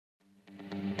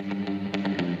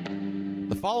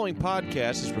following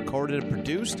podcast is recorded and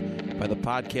produced by the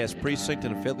Podcast Precinct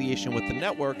in affiliation with the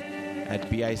network at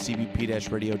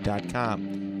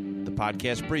bicbp-radio.com. The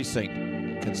Podcast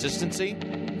Precinct. Consistency,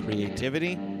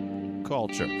 creativity,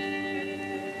 culture.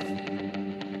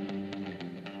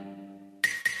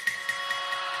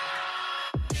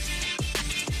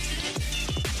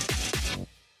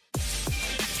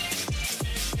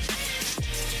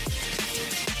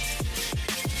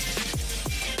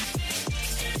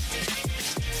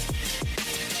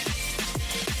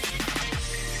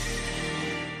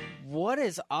 What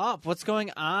is up? What's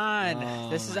going on?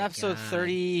 This is episode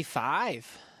 35.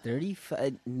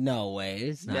 35? No way.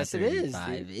 It's not Yes, it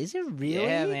 35. is. Is it really?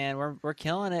 Yeah, man. We're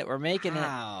killing it. We're making it.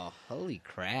 Wow. Holy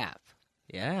crap.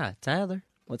 Yeah, Tyler,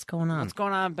 what's going on? What's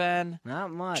going on, Ben? Not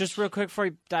much. Just real quick before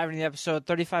we dive into the episode,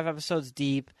 35 episodes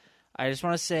deep. I just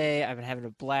want to say I've been having a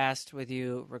blast with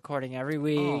you recording every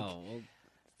week. Oh, well,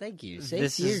 thank you. Same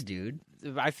This here, is- dude.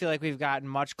 I feel like we've gotten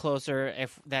much closer,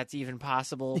 if that's even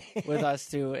possible, with us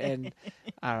two. And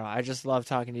I don't know. I just love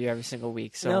talking to you every single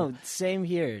week. So No, same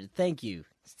here. Thank you.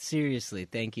 Seriously,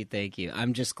 thank you, thank you.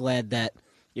 I'm just glad that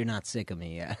you're not sick of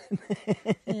me yet.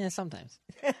 yeah, sometimes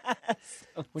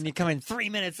when you come in 3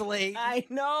 minutes late, I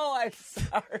know, I'm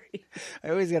sorry.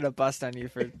 I always got to bust on you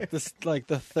for this, like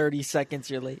the 30 seconds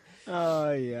you're late.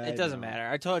 Oh, yeah. It doesn't matter.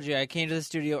 I told you I came to the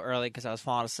studio early because I was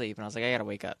falling asleep, and I was like, I gotta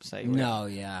wake up. So No,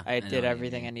 yeah. I know did what you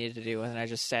everything I mean. needed to do, and I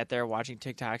just sat there watching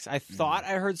TikToks. I thought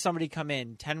I heard somebody come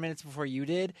in 10 minutes before you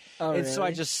did, Oh, and so I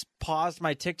really? just paused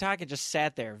my TikTok and just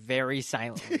sat there very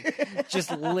silently,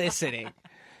 just listening.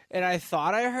 And I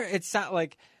thought I heard it sound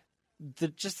like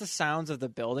just the sounds of the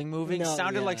building moving No,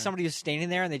 sounded like yeah. somebody was standing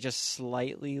there and they just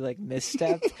slightly like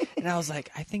misstepped. And I was like,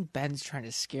 I think Ben's trying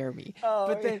to scare me.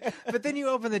 Oh, but then you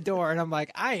open the door and I'm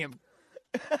like, I am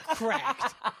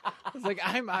cracked. I was like,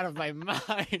 I'm out of my mind.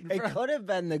 It bro. could have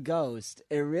been the ghost.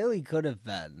 It really could have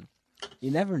been.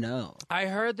 You never know. I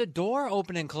heard the door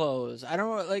open and close. I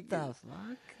don't like The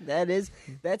fuck?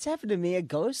 That's happened to me at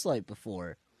Ghostlight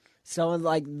before. Someone,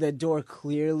 like, the door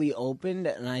clearly opened,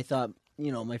 and I thought,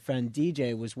 my friend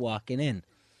DJ was walking in.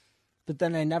 But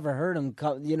then I never heard him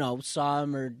come, saw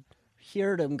him or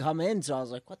heard him come in, so I was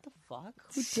like, what the fuck?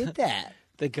 Who did that?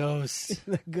 the ghost.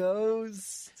 The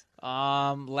ghost.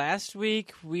 Last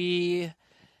week we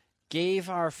gave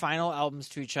our final albums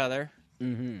to each other.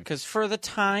 Mm-hmm. Because for the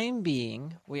time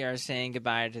being, we are saying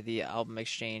goodbye to the album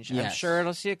exchange. I'm Yes. sure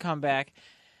it'll see a comeback,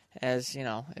 as,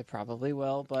 it probably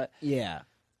will. But Yeah.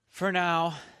 for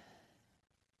now,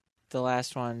 the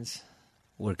last ones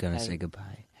We're going to I- say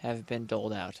goodbye. have been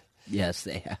doled out. Yes,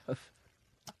 they have.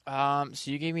 So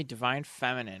you gave me Divine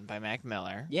Feminine by Mac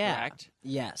Miller, Yeah. correct?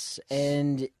 Yes,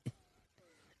 and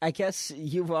I guess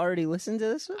you've already listened to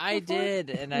this one I before? did,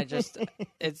 and I just,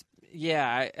 as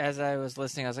I was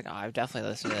listening, I was like, oh, I've definitely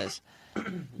listened to this.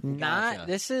 Gotcha.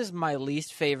 This is my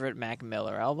least favorite Mac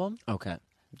Miller album, Okay,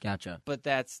 gotcha. but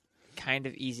that's kind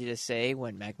of easy to say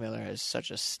when Mac Miller has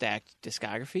such a stacked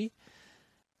discography.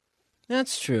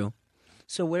 That's true.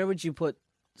 So where would you put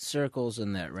Circles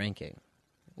in that ranking?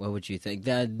 What would you think?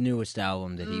 That newest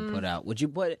album that he put out. Would you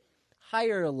put it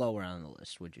higher or lower on the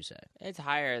list, would you say? It's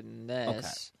higher than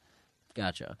this.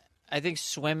 Gotcha. I think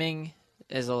Swimming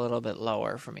is a little bit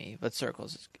lower for me, but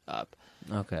Circles is up.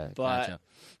 Okay, But- gotcha.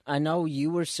 I know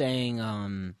you were saying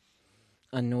on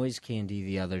Noise Candy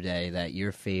the other day that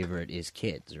your favorite is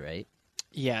Kids, right?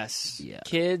 Yes. Yeah.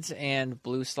 Kids and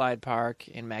Blue Slide Park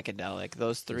and Macadelic,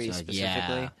 those three So,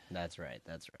 specifically. Yeah, that's right.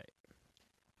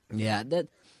 Yeah,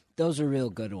 those are real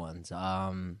good ones.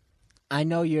 I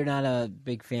know you're not a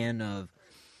big fan of.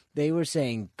 They were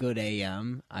saying good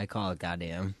AM. I call it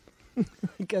goddamn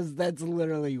because that's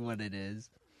literally what it is.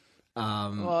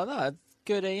 Well, no, it's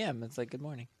good AM. It's like good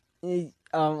morning.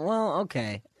 Well,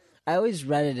 okay. I always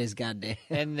read it as goddamn.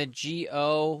 And the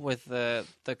GO with the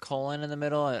colon in the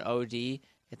middle and OD,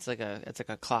 it's like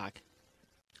a clock.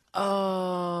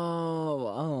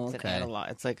 Oh, It's an okay. analog.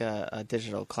 It's like a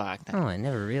digital clock. Oh, I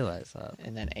never realized that.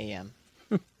 And then AM.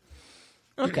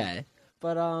 Okay,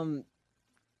 but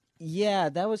yeah,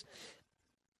 that was.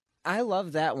 I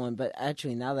love that one, but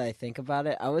actually, now that I think about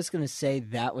it, I was gonna say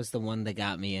that was the one that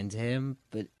got me into him,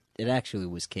 but it actually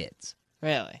was Kids.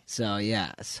 Really? So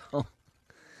yeah, so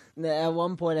at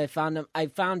one point I found him. I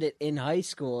found it in high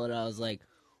school, and I was like,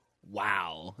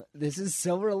 "Wow, this is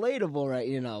so relatable!" Right?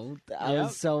 I Yep.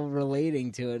 was so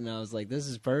relating to it, and I was like, "This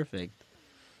is perfect."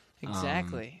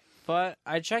 Exactly. But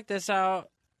I checked this out.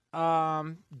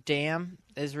 Damn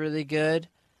is really good.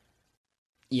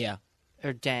 Yeah,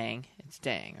 Or Dang. It's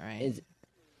Dang, right?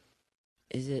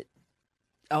 is it?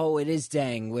 Oh, it is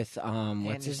Dang with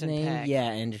what's his Anderson name? .Paak. Yeah,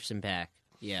 Anderson .Paak.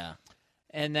 Yeah.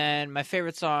 And then my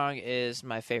favorite song is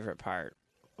My Favorite Part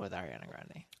with Ariana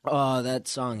Grande. Oh, that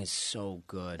song is so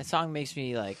good. That song makes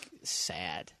me like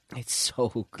sad It's so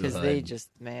good. because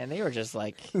they were just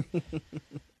like,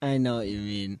 I know what you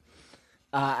mean.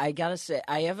 I gotta say,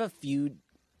 I have a few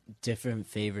different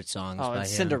favorite songs by him.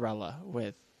 Cinderella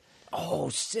with Oh,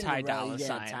 Cinderella. Ty Dolla yeah,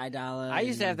 Sign. Ty Dolla. I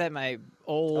used to have that in my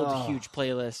old huge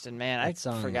playlist, and man, I that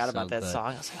song forgot is so about that good.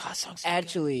 song. I was like, oh, that song's so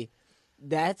Actually,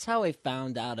 that's how I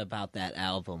found out about that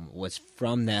album, was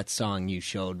from that song you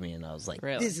showed me, and I was like,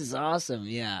 Really? this is awesome,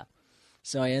 yeah.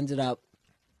 So I ended up,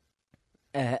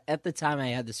 at the time I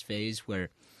had this phase where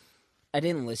I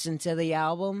didn't listen to the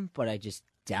album, but I just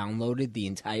downloaded the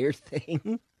entire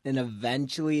thing, and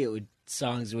eventually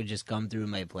songs would just come through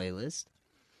my playlist.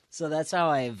 So that's how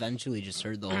I eventually just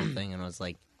heard the whole thing, and I was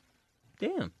like,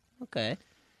 damn, okay,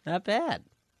 not bad.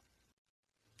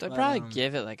 good. I'd But, probably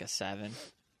give it like a 7.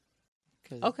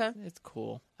 'Cause Okay. it's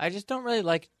cool. I just don't really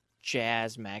like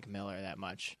jazz Mac Miller that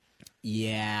much,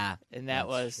 Yeah. and that That's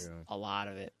was true. a lot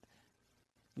of it.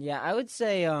 Yeah, I would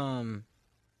say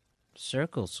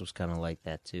Circles was kind of like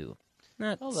that too.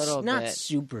 Not A little not bit.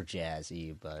 super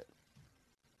jazzy, but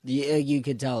you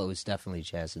could tell it was definitely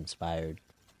jazz inspired.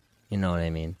 You know what I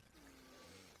mean?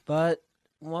 But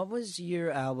what was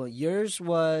your album? Yours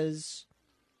was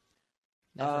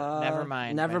Never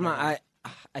mind. Nevermind.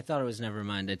 I thought it was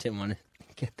Nevermind. I didn't want to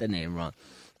get the name wrong,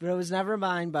 but it was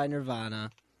Nevermind by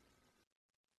Nirvana.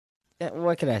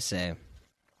 What can I say?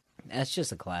 That's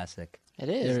just a classic. It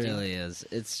is. It dude. really is.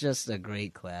 It's just a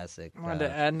great classic. I wanted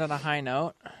to end on a high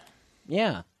note.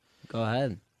 Yeah, go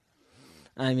ahead.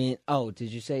 I mean,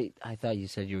 did you say? I thought you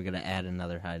said you were going to add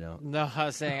another high note. No, I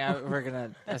was saying I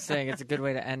was saying it's a good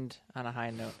way to end on a high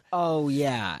note. Oh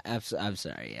yeah, I'm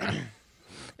sorry. Yeah,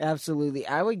 absolutely.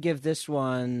 I would give this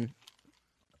one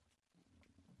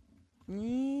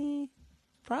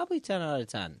probably 10 out of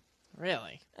 10.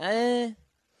 Really?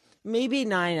 Maybe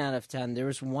 9 out of 10. There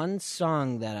was one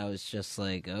song that I was just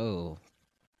like, oh,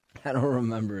 I don't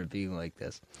remember it being like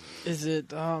this. Is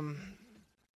it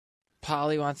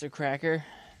Polly Wants a Cracker?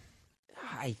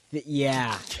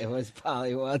 Yeah, it was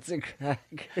Polly Wants a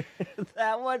Cracker.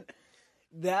 That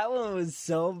one was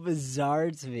so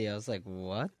bizarre to me. I was like,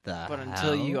 what the But hell?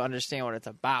 until you understand what it's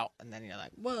about, and then you're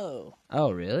like, whoa.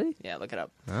 Oh, really? Yeah, look it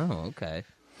up. Oh, okay.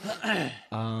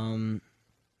 I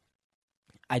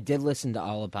did listen to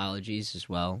All Apologies as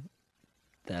well.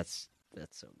 That's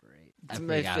so great. I It's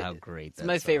my forgot fa- how great It's that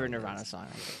my favorite song Nirvana is. song.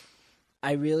 I think.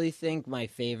 I really think my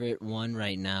favorite one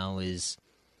right now is.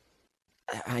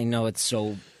 I know it's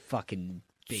so fucking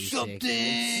basic. Something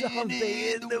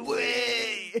in the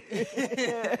way.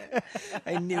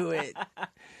 I knew it.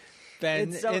 Ben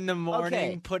It's so- in the morning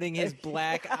okay. putting his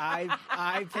black eye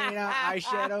paint on,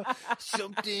 eyeshadow.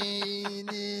 Something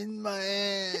in my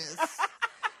ass.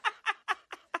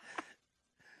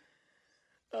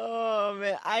 Oh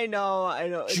man, I know.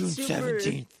 It's June super...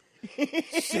 17th,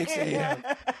 6 a.m.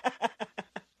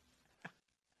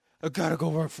 I gotta go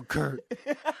work for Kurt.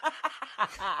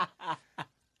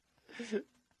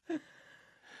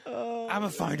 I'm gonna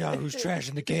find out who's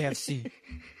trashing the KFC.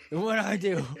 And what I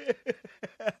do.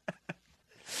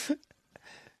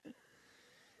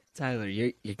 Tyler,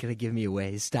 you're gonna give me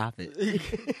away. Stop it.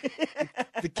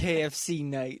 The KFC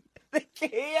night. The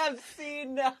KFC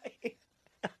night.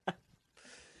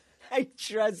 I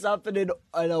dress up in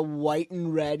a white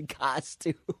and red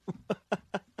costume.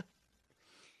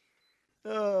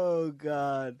 Oh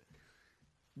God!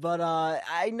 But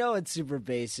I know it's super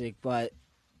basic, but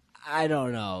I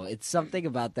don't know. It's something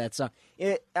about that song.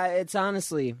 It's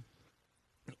honestly,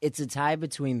 it's a tie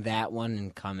between that one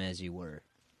and "Come As You Were."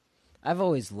 I've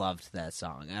always loved that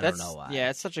song. I don't know why. Yeah,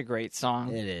 it's such a great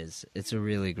song. It is. It's a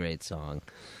really great song.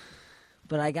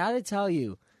 But I gotta tell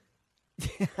you,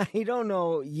 I don't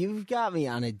know. You've got me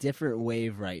on a different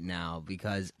wave right now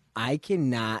because I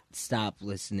cannot stop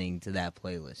listening to that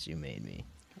playlist you made me.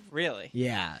 Really?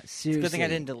 Yeah, It's seriously. a good thing I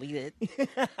didn't delete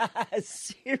it.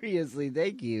 Seriously,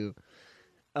 thank you.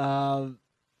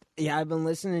 Yeah, I've been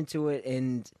listening to it,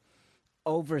 and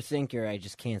Overthinker I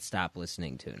just can't stop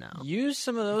listening to now. Use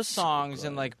some of those songs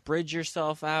and like bridge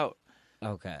yourself out.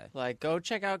 Okay. Like go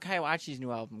check out Kaiwachi's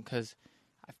new album because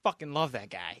I fucking love that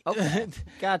guy. Okay.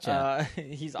 Gotcha.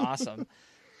 He's awesome.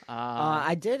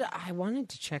 I wanted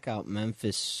to check out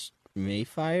Memphis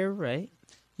Mayfire, right?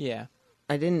 Yeah,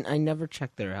 I never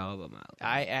checked their album out.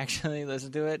 I actually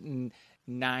listened to it, and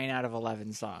 9 out of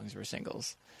 11 songs were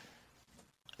singles.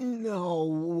 No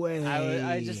way.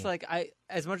 I just like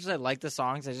as much as I like the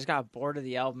songs, I just got bored of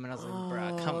the album, and I was like,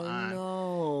 bruh, come on.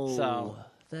 No. So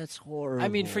that's horrible. I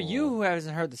mean, for you who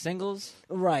hasn't heard the singles,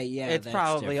 right? Yeah, it's that's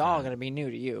probably all different. going to be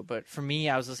new to you. But for me,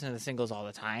 I was listening to the singles all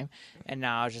the time, and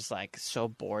now I was just like so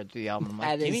bored through the album. I'm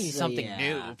like, That give is me so- something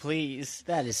yeah. new, please.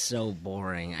 That is so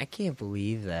boring. I can't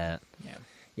believe that. Yeah.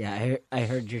 Yeah, I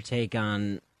heard your take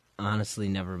on Honestly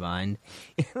Nevermind.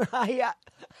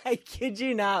 I kid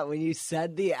you not, when you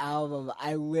said the album,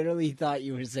 I literally thought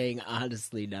you were saying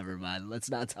Honestly Nevermind. Let's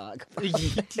not talk about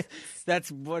it.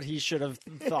 That's what he should have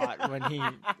thought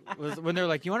when they're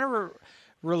like, "You want to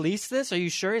release this? Are you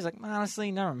sure?" He's like,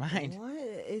 "Honestly, never mind." What?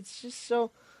 It's just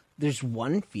so... There's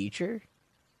one feature?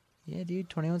 Yeah, dude,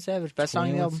 21 Savage, best song on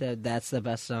the 21 album. said that's the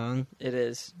best song? It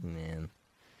is. Man.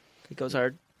 It goes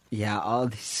hard. Yeah, all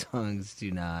these songs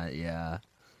do not,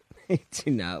 they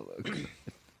do not look good.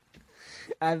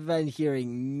 I've been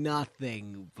hearing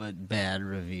nothing but bad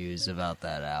reviews about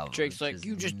that album. Drake's like,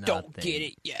 "You just don't get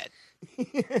it yet."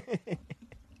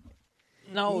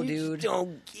 No, You dude. just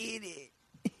don't get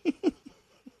it.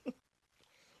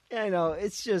 I know,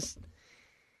 it's just...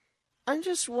 I'm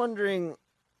just wondering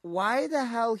why the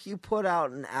hell he put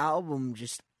out an album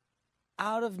just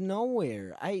out of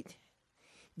nowhere.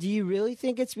 Do you really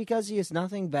think it's because he has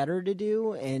nothing better to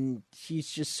do and he's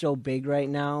just so big right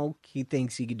now, he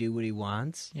thinks he can do what he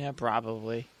wants? Yeah,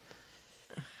 probably.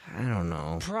 I don't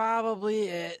know. Probably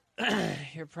it.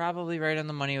 You're probably right on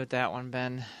the money with that one,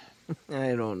 Ben.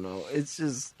 I don't know. It's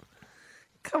just...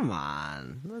 Come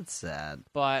on. That's sad.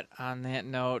 But on that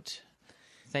note,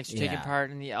 thanks for taking Yeah. part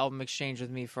in the album exchange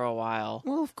with me for a while.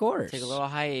 Well, of course. Take a little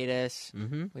hiatus.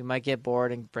 Mm-hmm. We might get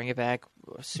bored and bring it back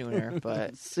sooner,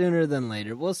 but Sooner than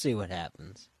later. We'll see what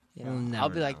happens. you We'll know, never I'll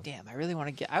be like, know. damn, I really want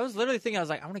to get. I was literally thinking, I was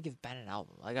like, I want to give Ben an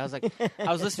album. Like, I was like,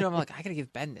 I was listening to him, I'm like, I gotta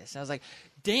give Ben this. And I was like,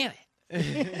 damn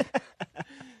it.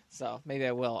 So maybe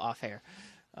I will off air.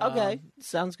 Okay.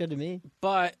 Sounds good to me.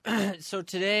 But so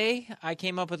today I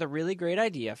came up with a really great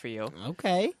idea for you.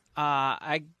 Okay.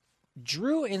 I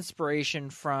drew inspiration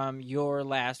from your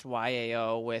last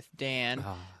YAO with Dan,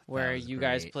 Oh, where that was you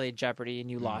guys great. Mm. played Jeopardy and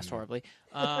you lost horribly.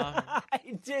 I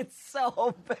did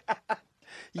so bad.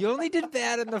 You only did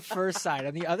bad on the first side.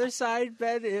 On the other side,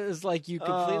 Ben, it was like you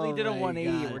completely Oh did a my 180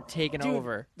 and God. were taken Dude,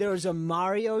 over. There was a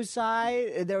Mario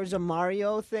side, there was a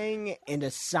Mario thing, and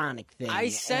a Sonic thing. I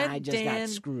and sent I just Dan. got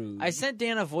screwed. I sent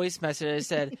Dan a voice message. I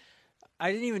said,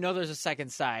 I didn't even know there was a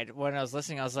second side. When I was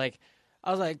listening, I was like,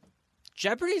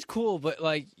 Jeopardy's cool, but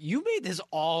like you made this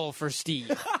all for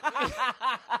Steve.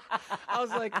 I was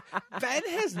like, Ben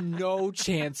has no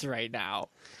chance right now.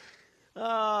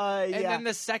 yeah. And then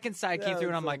the second side came That through,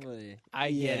 and was I'm like, funny.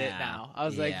 I get it Yeah. now. I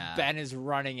was Yeah. like, Ben is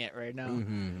running it right now.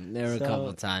 Mhm. There were So- a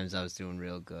couple times I was doing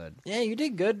real good. Yeah, you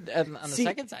did good on the See-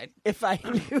 second side. If I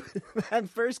knew that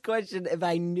first question, if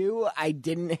I knew I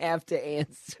didn't have to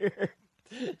answer,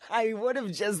 I would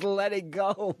have just let it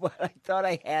go. But I thought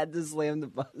I had to slam the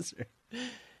buzzer.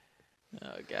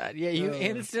 Oh God, yeah, you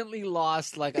instantly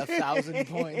lost like 1,000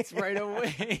 points right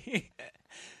away.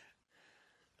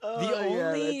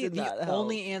 The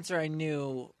only answer I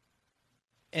knew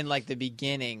in like the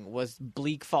beginning was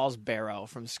Bleak Falls Barrow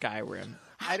from Skyrim.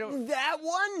 I don't. That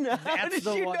one. How That's did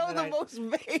the you one know that the I- most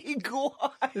vague one?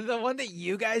 The one that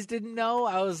you guys didn't know,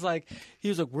 I was like, he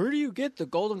was like, "Where do you get the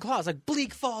golden claw?" I was like,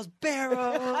 "Bleak Falls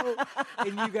Barrow,"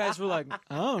 and you guys were like,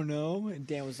 "I don't know." And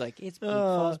Dan was like, "It's Bleak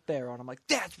Falls Barrow," and I'm like,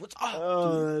 "That's what's up."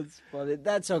 Oh, that's funny.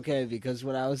 That's okay because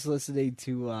when I was listening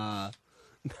to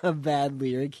the Bad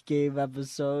Lyric Game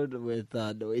episode with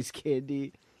Noise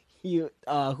Candy, who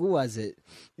was it?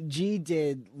 G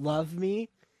did Love Me,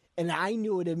 and I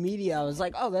knew it immediately. I was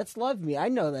like, "Oh, that's Love Me. I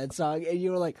know that song." And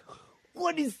you were like,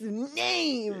 "What is the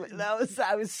name?" And I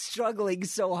was struggling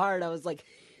so hard. I was like,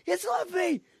 "It's Love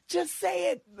Me. Just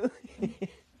say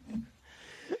it."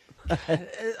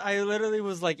 I literally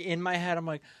was like in my head. I'm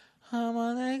like, I'm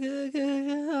on that good,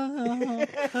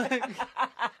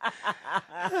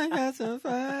 I got some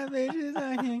fine bitches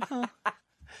I can call.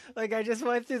 Like I just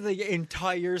went through the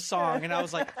entire song, and I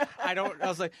was like, and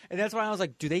that's why I was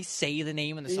like, do they say the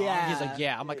name in the song? He's like,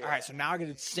 yeah. I'm like, all right, so now I'm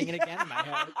gonna sing it again in my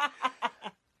head.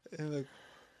 And like,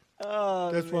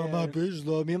 Oh, that's why my man. bitches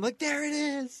love me. I'm like, there it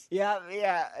is. Yeah,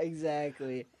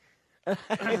 exactly.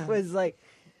 I was like,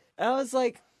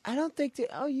 I don't think they.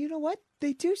 Oh, you know what?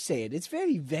 They do say it. It's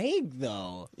very vague,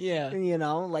 though. Yeah. You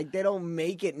know, like they don't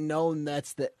make it known.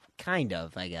 That's the kind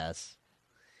of, I guess.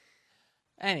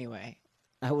 Anyway,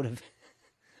 I would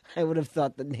have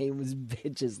thought the name was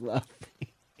 "Bitches Love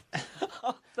Me."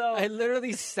 Although, I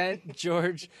literally sent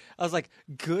George. I was like,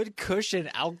 "Good Cushion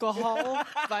Alcohol"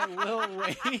 by Lil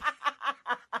Wayne.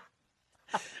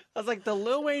 I was like, the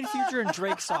Lil Wayne Future and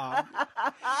Drake song.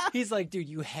 He's like, dude,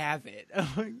 you have it. I'm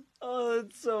like, oh,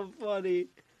 that's so funny.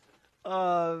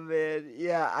 Oh man,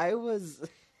 yeah, I was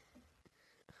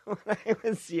when I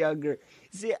was younger.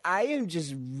 See, I am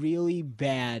just really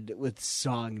bad with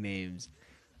song names.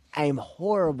 I am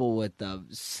horrible with them.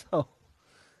 So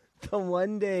the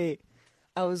one day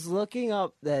I was looking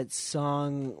up that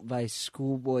song by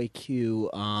Schoolboy Q,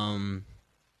 Hands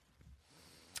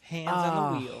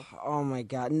on the wheel. Oh my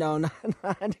god. No,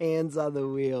 not Hands on the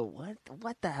Wheel.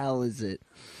 What the hell is it?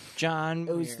 John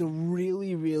It was the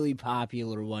really, really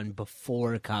popular one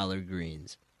before Collard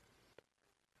Greens.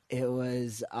 It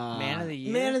was Man of the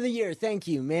Year? Man of the Year, thank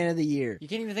you. Man of the Year. You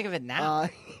can't even think of it now.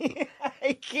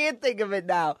 I can't think of it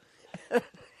now.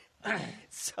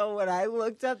 So when I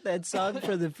looked up that song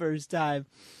for the first time,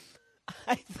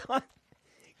 I thought,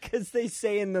 because they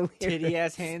say in the lyrics, Titty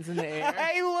ass hands in the air.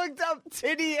 I looked up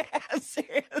titty ass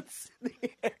hands in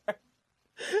the air.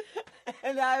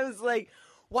 And I was like,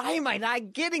 why am I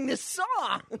not getting this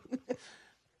song?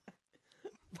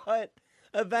 But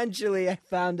eventually I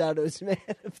found out it was Man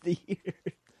of the Year.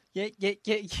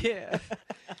 Yeah.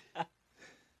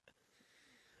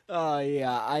 Oh,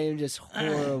 yeah. I am just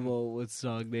horrible with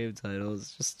song name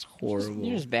titles. Just horrible.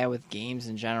 You're just bad with games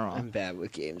in general. I'm bad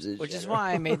with games. Which is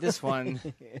why I made this one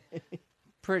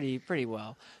pretty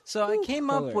well. So I came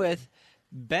up color. with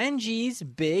Benji's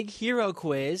Big Hero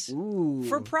Quiz Ooh.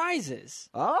 for prizes.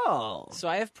 Oh. So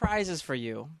I have prizes for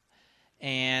you.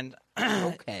 And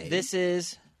Okay. this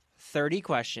is 30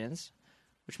 questions,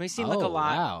 which may seem like a Oh,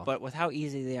 lot, wow. but with how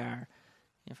easy they are,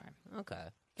 you're fine. Okay.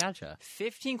 Gotcha.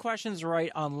 15 questions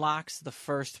right unlocks the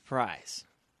first prize.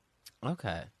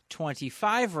 Okay.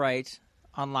 25 right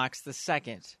unlocks the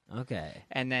second. Okay.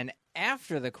 And then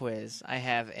after the quiz, I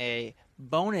have a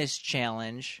bonus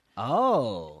challenge,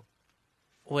 Oh.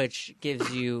 which gives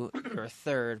you your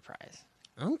third prize.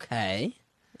 Okay.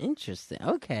 Interesting.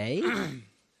 Okay.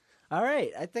 All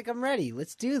right. I think I'm ready.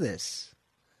 Let's do this.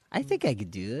 I think I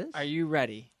could do this. Are you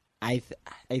ready? I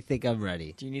think I'm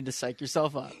ready. Do you need to psych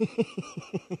yourself up?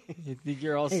 You think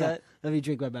you're all Hang on. set? Let me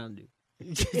drink my Mountain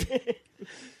Dew.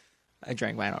 I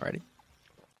drank mine already.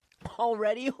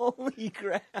 Already? Holy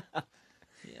crap.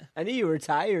 Yeah. I knew you were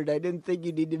tired. I didn't think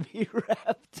you need to be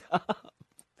wrapped up.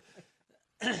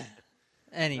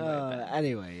 Anyway, Ben.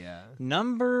 Anyway, yeah.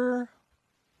 Number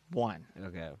 1.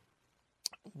 Okay.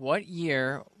 What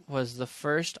year was the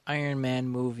first Iron Man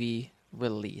movie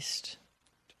released?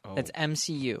 Oh. It's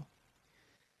MCU.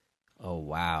 Oh,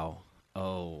 wow.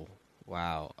 Oh,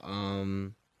 wow.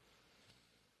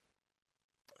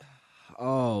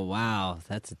 Oh, wow.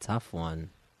 That's a tough one.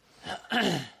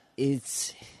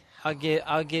 It's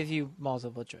I'll give you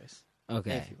multiple choice.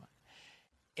 okay. If you want.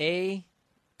 A,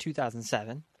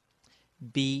 2007.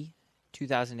 B,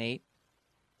 2008.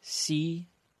 C,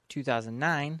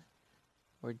 2009.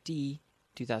 Or D,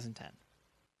 2010.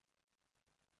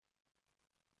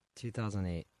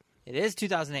 2008. It is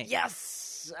 2008.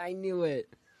 Yes, I knew it.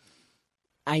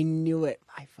 I knew it.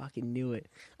 I fucking knew it.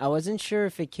 I wasn't sure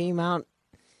if it came out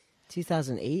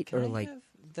 2008 Can or I like have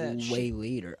that way sheet-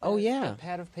 later. that- Oh yeah. that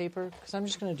pad of paper? Because I'm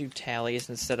just going to do tallies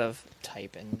instead of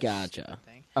typing. this Gotcha.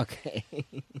 thing. Okay.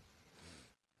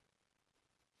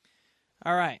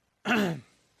 All right. I'm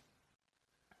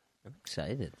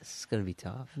excited. This is gonna be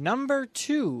tough. Number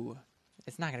 2.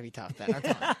 It's not going to be tough, Ben. I'm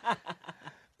telling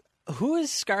you. Who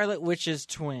is Scarlet Witch's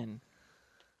twin?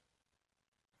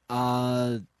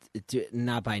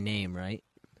 Not by name, right?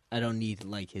 I don't need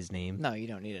like his name. No, you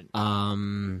don't need it.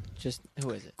 Just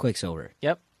who is it? Quicksilver.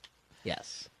 Yep.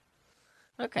 Yes.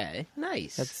 Okay.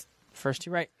 Nice. That's first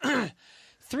 2 right.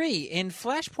 3. In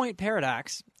Flashpoint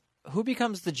Paradox, who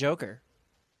becomes the Joker?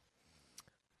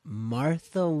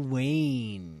 Martha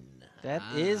Wayne. That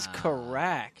is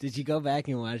correct. Did you go back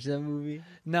and watch that movie?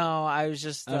 No, I was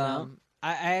just Oh, no?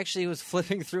 I actually was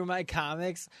flipping through my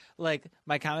comics, like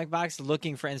my comic box,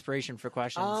 looking for inspiration for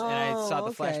questions, and I saw the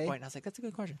okay. Flashpoint, and I was like, "That's a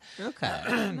good question."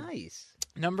 Okay. Nice.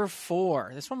 Number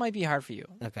 4. This one might be hard for you,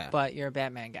 Okay. but you're a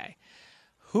Batman guy.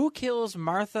 Who kills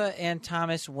Martha and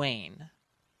Thomas Wayne?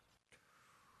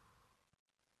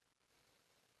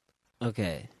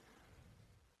 Okay.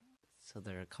 So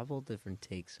there are a couple different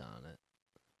takes on it.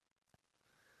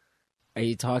 Are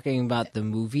you talking about the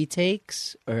movie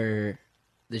takes or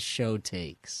the show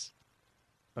takes?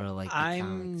 Or like the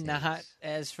I'm comic not takes?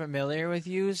 as familiar with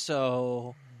you,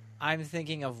 so I'm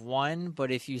thinking of one.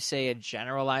 But if you say a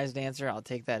generalized answer, I'll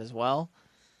take that as well.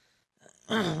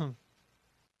 I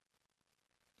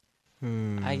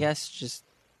guess just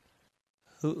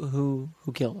who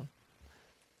killed him?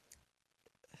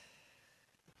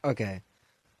 Okay.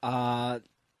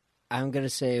 I'm gonna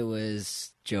say it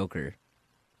was Joker.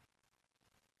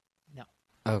 No.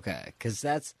 Okay, because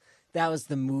that's that was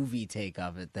the movie take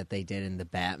of it that they did in the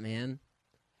Batman,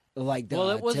 like the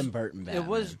Well, it was Tim Burton Batman. It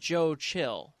was Joe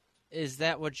Chill. Is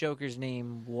that what Joker's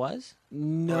name was?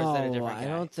 No, Or is that a different I guy?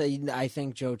 don't think. I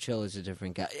think Joe Chill is a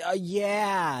different guy.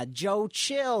 Yeah, Joe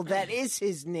Chill. That is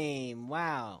his name.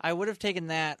 Wow. I would have taken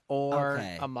that or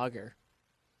Okay. a mugger.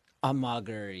 A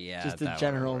mugger. Yeah, Just a that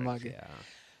general would work, mugger.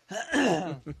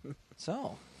 Yeah.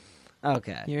 So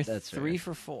Okay, you're that's 3 fair.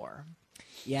 for 4.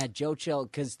 Yeah, Joe Chill,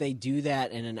 because they do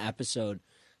that in an episode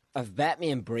of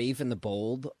Batman Brave and the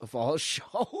Bold of all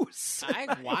shows.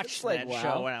 I watched It's like, that wow.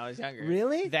 show when I was younger.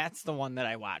 Really? That's the one that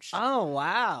I watched. Oh,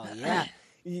 wow. Yeah.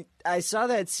 I saw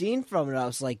that scene from it. I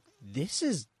was like, this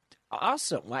is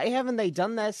awesome. Why haven't they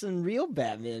done this in real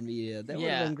Batman media? That would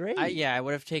have been great. I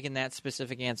would have taken that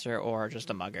specific answer or just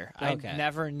a mugger. Okay. I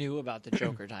never knew about the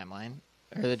Joker timeline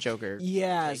or the Joker.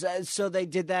 Yeah, so they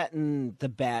did that in the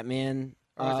Batman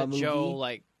Or was it movie. Joe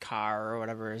like Carr or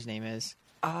whatever his name is?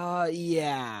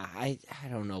 Yeah. I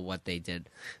don't know what they did,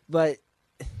 but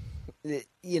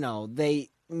they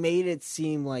made it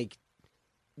seem like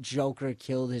Joker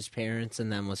killed his parents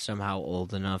and then was somehow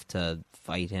old enough to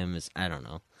fight him. I don't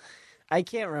know. I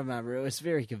can't remember. It was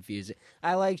very confusing.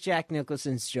 I like Jack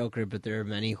Nicholson's Joker, but there are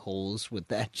many holes with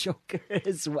that Joker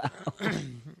as well.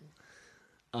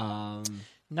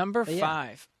 Number But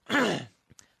yeah. 5.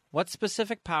 What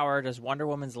specific power does Wonder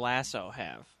Woman's lasso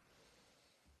have?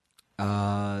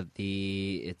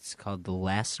 It's called the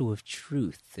Lasso of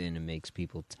Truth, and it makes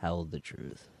people tell the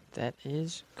truth. That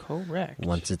is correct.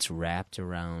 Once it's wrapped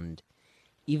around,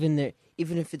 even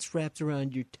if it's wrapped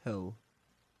around your toe.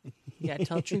 Yeah,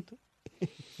 tell the truth.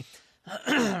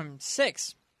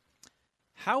 6.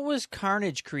 How was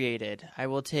Carnage created? I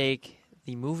will take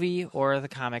the movie or the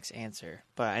comics answer,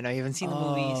 but I know you haven't seen the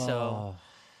movie, so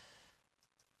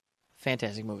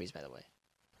fantastic movies, by the way.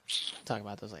 Talk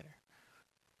about those later.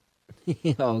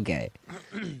 Okay.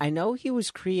 I know he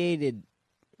was created.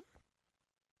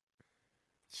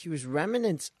 He was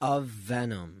remnants of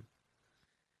Venom,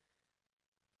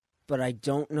 but I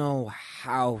don't know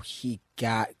how he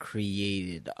got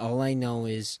created. All I know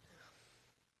is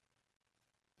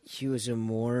he was a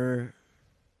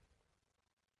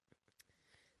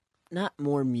not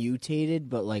more mutated,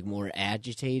 but like more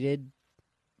agitated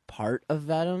part of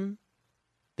Venom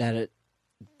that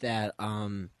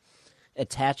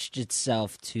attached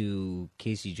itself to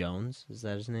Casey Jones. Is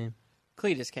that his name?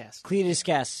 Cletus Cast. Cletus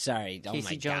Cast, sorry. Oh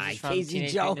Casey my Jones God. is from Casey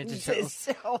Teenage Jones Mutant Ninja is...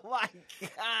 Oh my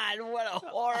God, what a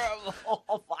horrible...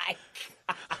 Oh my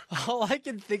God. All I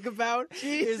can think about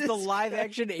is the Jesus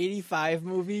live-action 85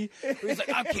 movie where he's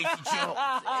like, I'm Casey Jones.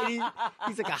 And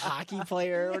he's like a hockey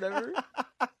player or whatever.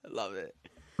 I love it.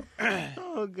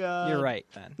 Oh God. You're right,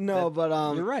 Ben. No, but...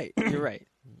 You're right. You're right.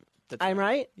 That's I'm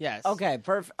right? Yes. Okay,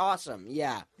 perfect. Awesome,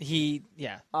 yeah.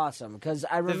 Yeah. Awesome, because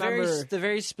I The remember...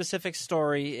 very specific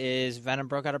story is Venom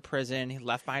broke out of prison. He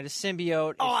left behind a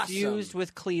symbiote. Awesome. It fused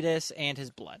with Cletus and his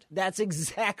blood. That's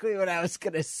exactly what I was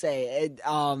going to say.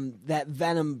 That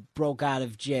Venom broke out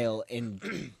of jail,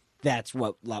 and that's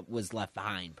what was left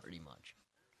behind, pretty much.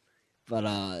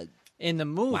 But, In the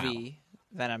movie,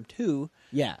 Venom 2,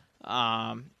 yeah.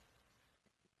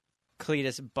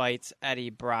 Cletus bites Eddie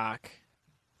Brock,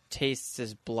 tastes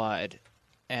his blood,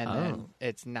 and then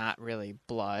it's not really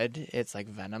blood. It's like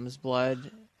Venom's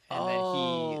blood. And then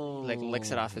he like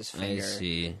licks it off his finger. I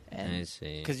see. And- I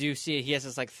see. Because you see, he has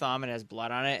this like thumb and it has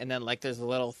blood on it, and then like there's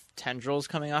little tendrils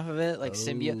coming off of it, like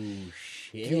symbiote. Oh,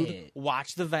 shit. Dude,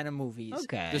 watch the Venom movies.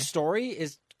 Okay. The story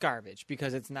is garbage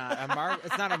because it's not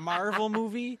a Marvel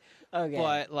movie. Okay.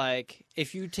 But like,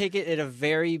 if you take it at a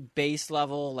very base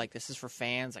level, like this is for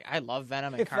fans. Like I love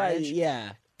Venom and Carnage.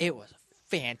 Yeah. It was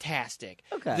fantastic.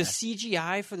 Okay. The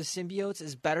CGI for the symbiotes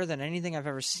is better than anything I've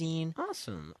ever seen.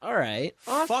 Awesome. All right.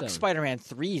 Awesome. Fuck Spider-Man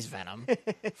 3's Venom.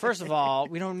 First of all,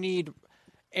 we don't need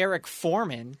Eric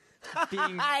Foreman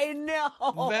being I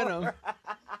know. Venom.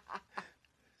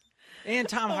 And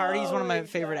Tom Hardy's one of my my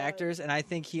favorite God. actors, and I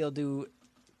think he'll do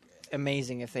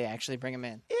amazing if they actually bring him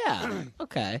in. Yeah.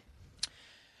 Okay.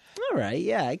 All right.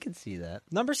 Yeah, I can see that.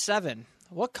 Number 7.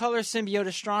 What color symbiote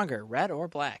is stronger, red or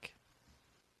black?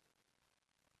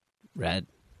 Red.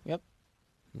 Yep.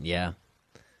 Yeah.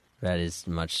 Red is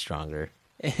much stronger.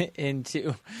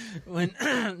 Into when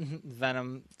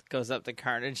Venom goes up to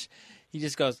Carnage, he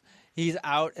just goes, he's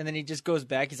out, and then he just goes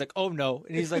back. He's like, oh no.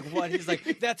 And he's like, what? He's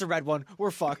like, that's a red one.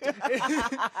 We're fucked.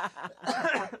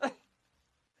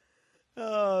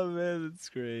 Oh, man, that's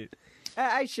great.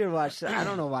 I should watch that. I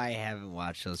don't know why I haven't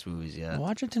watched those movies yet.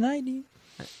 Watch it tonight, dude.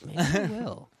 Maybe I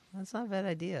will. That's not a bad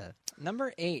idea.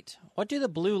 Number 8. What do the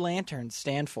Blue Lanterns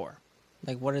stand for?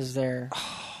 Like, what is their...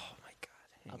 Oh, my God.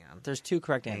 Hang on. There's two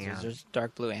correct Hang answers. on. There's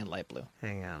dark blue and light blue.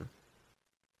 Hang on.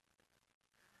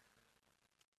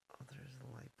 Oh, there's the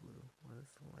light blue. What is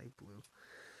the light blue?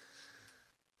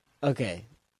 Okay.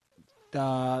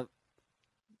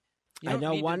 I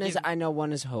know one is. I know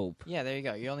one is hope. Yeah, there you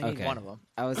go. You only need Okay. one of them.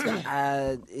 I was.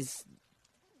 Is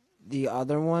the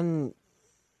other one?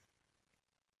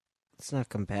 It's not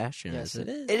compassion. Yes, is it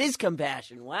is. It is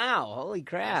compassion. Wow! Holy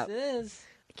crap! Yes, it is.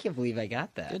 I can't believe I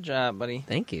got that. Good job, buddy.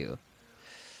 Thank you.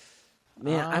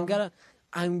 Man, I'm gonna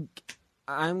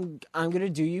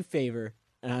do you a favor,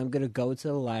 and I'm gonna go to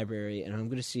the library, and I'm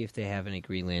gonna see if they have any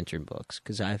Green Lantern books,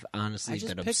 because I've honestly I just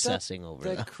been picked obsessing over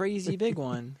The them. crazy big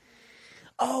one.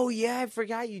 Oh yeah, I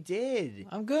forgot you did.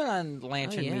 I'm good on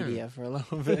Lantern yeah. Media for a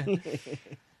little bit.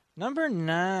 Number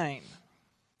 9.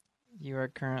 You are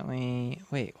currently...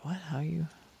 Wait, what? What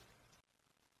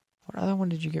other one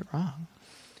did you get wrong?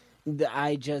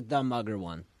 The Mugger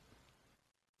one.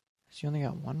 So you only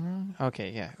got one wrong?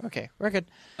 Okay, yeah. Okay, we're good.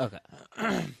 Okay,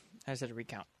 I just had to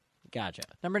recount. gotcha.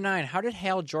 Number 9. How did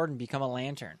Hal Jordan become a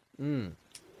Lantern?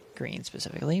 Green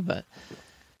specifically, but...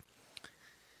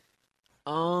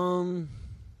 I'm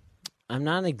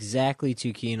not exactly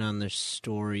too keen on this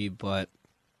story, but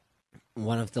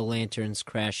one of the lanterns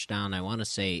crashed down, I want to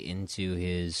say, into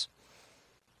his,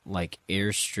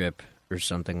 airstrip or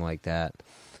something like that.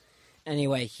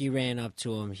 Anyway, he ran up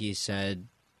to him. He said,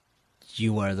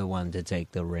 "You are the one to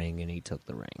take the ring," and he took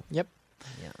the ring. Yep.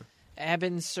 Yeah.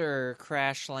 Abin Sur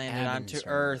crash landed onto Sur.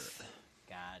 Earth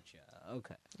Gotcha.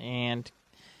 Okay. and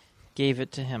gave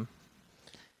it to him.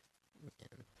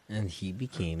 And he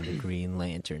became the Green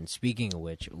Lantern. Speaking of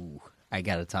which, I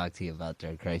got to talk to you about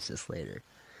Dark Crisis later.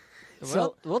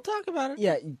 We'll talk about it.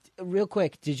 Yeah, real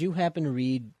quick, did you happen to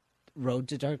read Road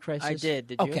to Dark Crisis? I did.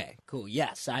 Did you? Okay, cool.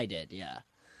 Yes, I did, yeah.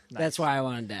 Nice. That's why I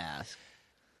wanted to ask.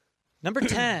 Number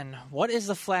 10. What is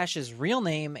the Flash's real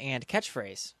name and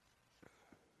catchphrase?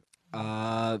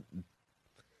 I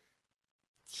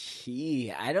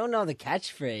don't know the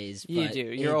catchphrase. You but do.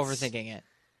 You're it's- overthinking it.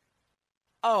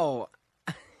 Oh.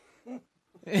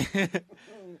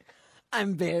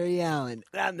 I'm Barry Allen,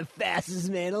 and I'm the fastest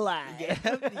man alive.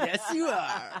 Yes, you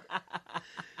are.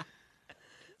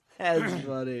 That's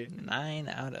funny. 9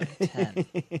 out of 10.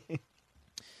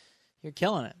 You're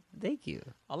killing it. Thank you.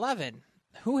 11.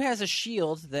 Who has a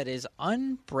shield that is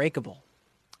unbreakable?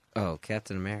 Oh,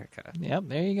 Captain America. Yep,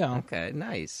 there you go. Okay,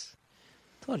 nice.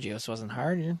 Told you this wasn't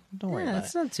hard. Don't worry about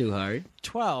it's it. not too hard.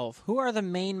 12. Who are the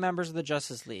main members of the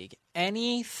Justice League?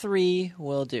 Any 3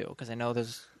 will do, because I know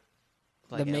there's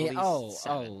at least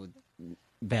 7.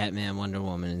 Batman, Wonder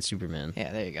Woman, and Superman.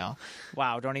 Yeah, there you go.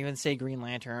 Wow, don't even say Green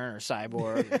Lantern or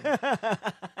Cyborg.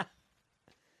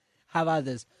 How about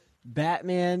this?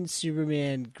 Batman,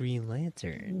 Superman, Green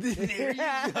Lantern. There you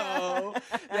go.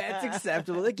 That's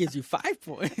acceptable. That gives you 5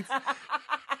 points.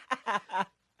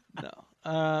 No.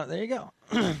 There you go.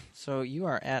 So you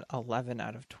are at 11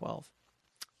 out of 12.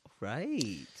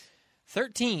 Right.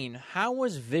 13. How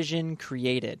was Vision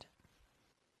created?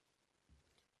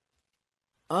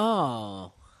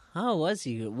 Oh, how was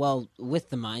he? Well, with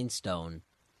the Mind Stone.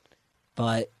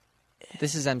 But,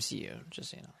 This is MCU,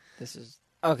 just so you know. This is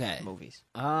okay. movies.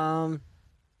 Um,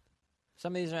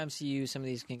 Some of these are MCU, some of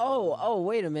these can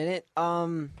wait a minute.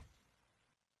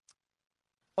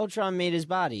 Ultron made his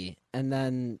body, and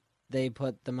then they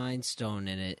put the Mind Stone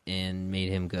in it and made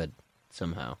him good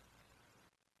somehow.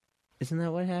 Isn't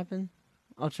that what happened?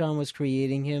 Ultron was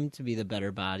creating him to be the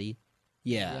better body.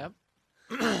 Yeah.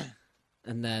 Yep.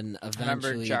 And then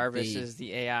eventually... Remember, Jarvis is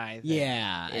the AI. that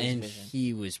Yeah, is and Vision.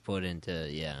 he was put into...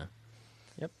 Yeah.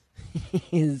 Yep.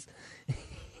 He's...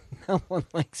 No one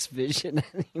likes Vision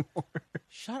anymore.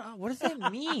 Shut up. What does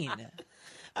that mean?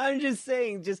 I'm just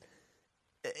saying,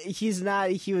 he's not...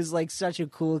 He was like such a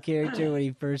cool character when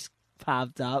he first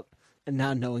popped up, and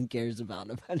now no one cares about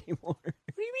him anymore.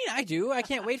 What do you mean I do? I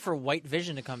can't wait for White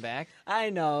Vision to come back. I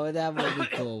know, that would be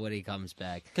cool when he comes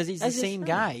back. Because he's That's the just same fun.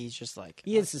 guy. He's just like...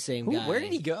 He is the same guy. Where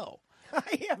did he go?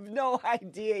 I have no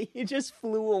idea. He just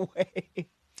flew away.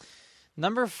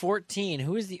 Number 14.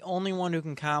 Who is the only one who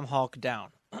can calm Hulk down?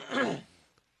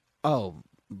 Oh,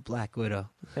 Black Widow.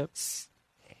 Yep.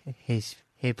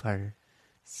 Hey, partner.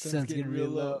 Sun's getting real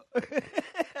low.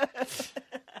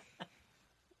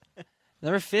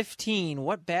 Number 15.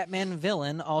 What Batman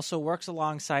villain also works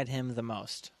alongside him the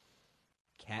most?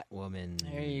 Catwoman.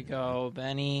 There you go,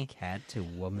 Benny. Cat to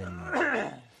woman.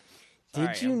 Sorry,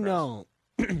 Did you I'm know?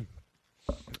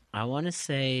 I want to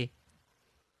say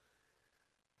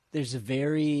there's a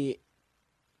very...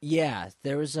 Yeah,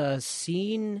 there was a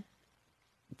scene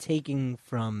taken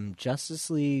from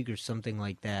Justice League or something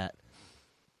like that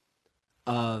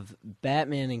of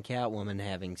Batman and Catwoman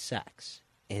having sex.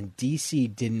 And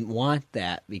DC didn't want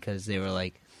that because they were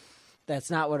like, that's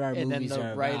not what our And then movies are the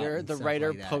about. writer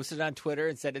Like that. posted on Twitter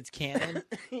and said it's canon.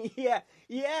 Yeah,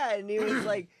 and he was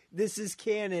like, this is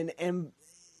canon. And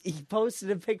he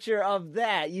posted a picture of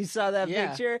that. You saw that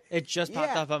picture? It just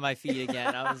popped Yeah. up on my feed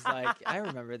again. I was like, I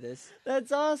remember this.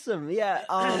 That's awesome. Yeah.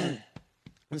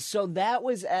 So that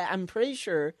was, I'm pretty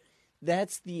sure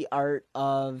that's the art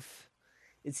of,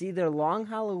 it's either Long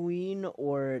Halloween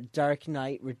or Dark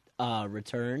Knight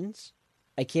Returns.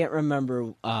 I can't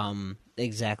remember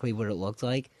exactly what it looked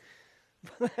like.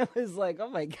 But I was like, oh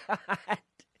my God.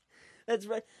 That's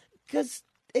right. Because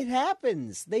it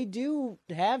happens. They do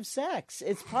have sex.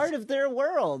 It's part of their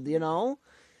world, you know?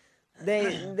 They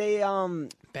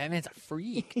Batman's a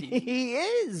freak, dude. he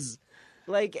is.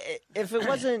 Like, if it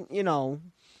wasn't, you know,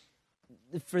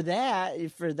 for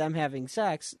them having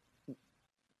sex,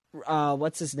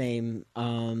 what's his name?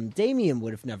 Damian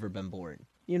would have never been born.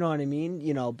 You know what I mean?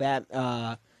 You know,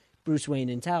 Bruce Wayne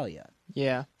and Talia.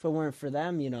 Yeah. If it weren't for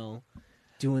them, you know,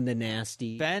 doing the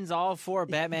nasty. Ben's all for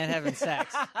Batman having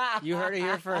sex. You heard it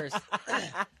here first.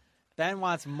 Ben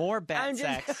wants more bat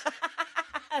sex.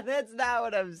 That's not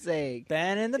what I'm saying.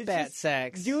 Ben and the It's bat just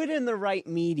sex. Do it in the right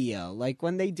media, like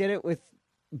when they did it with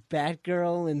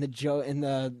Batgirl in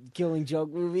the Killing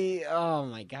Joke movie. Oh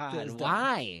my God!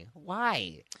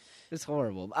 Why? It's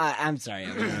horrible. I'm sorry.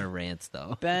 I'm on a rant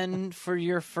though. Ben, for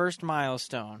your first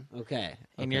milestone, Okay.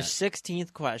 and your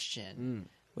 16th question,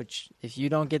 which if you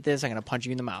don't get this, I'm going to punch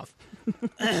you in the mouth.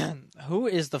 Who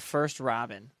is the first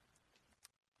Robin?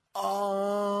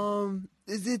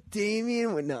 Is it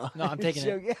Damian? No, No, I'm taking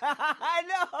it.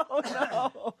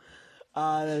 No.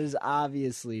 That is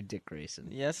obviously Dick Grayson.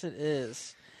 Yes, it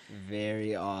is.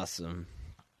 Very awesome.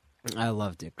 I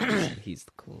love Dick Grayson. He's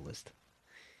the coolest.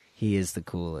 He is the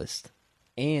coolest.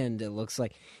 And it looks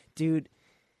like, dude,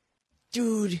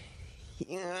 he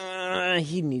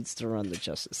needs to run the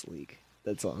Justice League.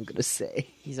 That's all I'm gonna say.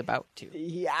 He's about to.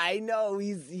 Yeah, I know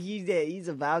he's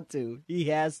about to. He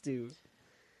has to.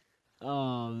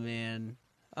 Oh man.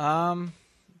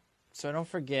 So don't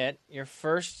forget,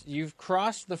 you've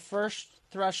crossed the first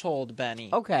threshold, Benny.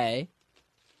 Okay.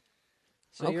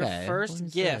 So your okay. first What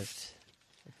is gift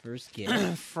First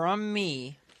gift. from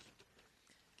me.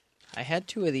 I had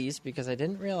 2 of these because I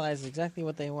didn't realize exactly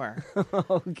what they were.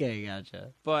 Okay,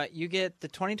 gotcha. But you get the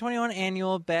 2021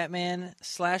 annual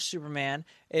Batman/Superman.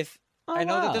 I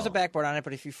know wow. that there's a backboard on it,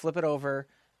 but if you flip it over,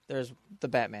 there's the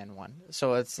Batman one.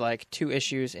 So it's like 2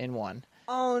 issues in one.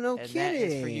 Oh, no And kidding. that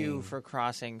is for you for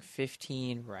crossing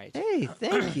 15 right. Hey,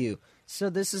 thank you. So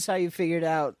this is how you figured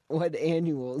out what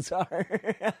annuals are.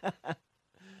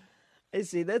 I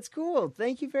see. That's cool.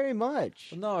 Thank you very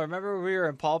much. No, remember we were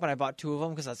in Pulp and I bought 2 of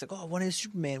them because I was like, oh, one is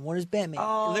Superman, one is Batman.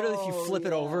 Oh, Literally, if you flip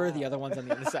it over, yeah. the other one's on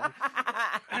the other side.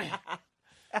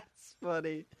 That's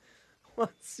funny.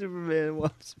 One's Superman,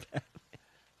 one's Batman.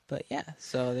 But yeah,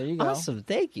 so there you go. Awesome.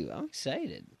 Thank you. I'm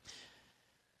excited.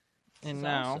 And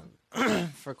That's now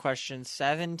for question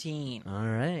 17. All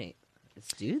right. Let's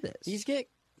do this. These get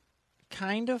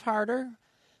kind of harder.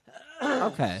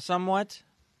 Okay. Somewhat.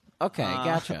 Okay,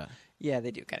 gotcha. Yeah,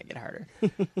 they do kind of get harder.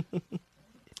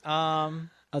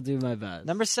 I'll do my best.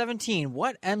 Number 17.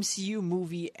 What MCU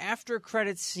movie after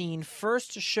credits scene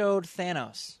first showed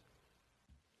Thanos?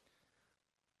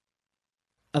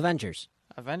 Avengers.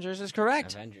 Avengers is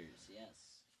correct. Avengers, yes.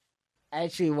 I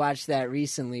actually watched that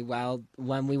recently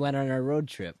when we went on our road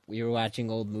trip. We were watching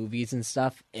old movies and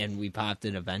stuff, and we popped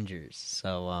in Avengers.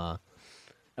 So,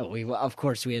 of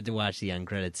course, we had to watch the end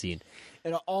credit scene.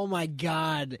 And oh my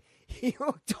God, he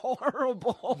looked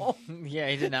horrible. Yeah,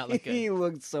 he did not look good. He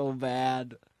looked so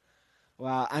bad.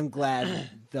 Wow, I'm glad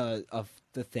of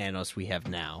the Thanos we have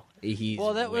now. He's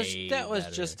Well, way that was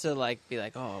better. just to be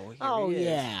like, oh, here Oh he is.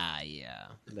 yeah.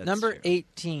 That's Number true.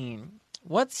 18.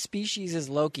 What species is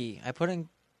Loki? I put in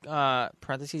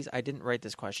parentheses. I didn't write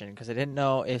this question because I didn't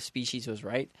know if species was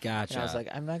right. Gotcha. And I was like,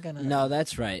 I'm not gonna. No,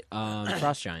 that's right.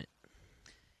 Frost giant.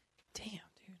 Damn,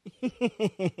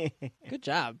 dude. Good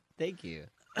job. Thank you.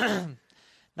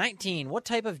 19. What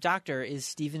type of doctor is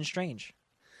Stephen Strange?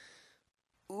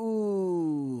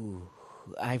 Ooh,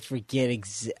 I forget.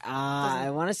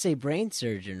 I want to say brain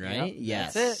surgeon, right? Yep,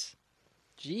 yes. that's it.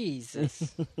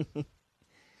 Jesus.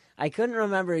 I couldn't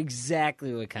remember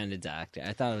exactly what kind of doctor.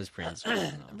 I thought it was brain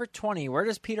surgeon. though. Number 20. Where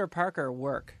does Peter Parker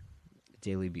work?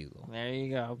 Daily Bugle. There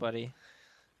you go, buddy.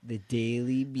 The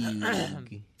Daily Bugle.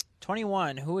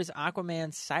 21. Who is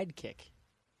Aquaman's sidekick?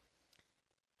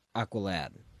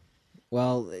 Aqualad.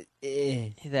 Well,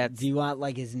 That's do you want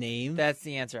like his name? that's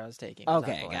the answer I was taking. was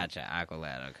Okay, Aqualad. gotcha.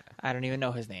 Aqualad. Okay. I don't even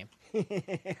know his name.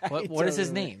 I What is his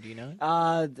totally- name? Do you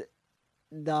know?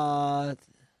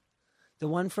 The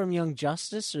one from Young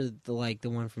Justice, or the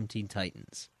one from Teen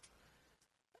Titans?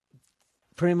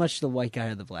 Pretty much the white guy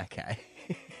or the black guy.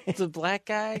 The black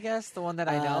guy, I guess, the one that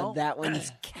I know. That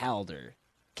one's Calder.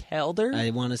 Kelder. I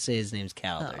want to say his name's Oh,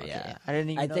 Calder. okay. Yeah, I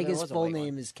didn't even. I know think there his was a full white one.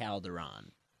 name is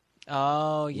Calderon.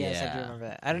 Oh yes, I do Yeah. remember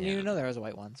that. I didn't Yeah. even know there was a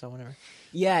white one. So whatever.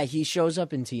 Yeah, he shows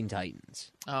up in Teen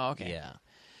Titans. Oh okay. Yeah.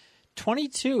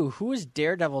 22. Who is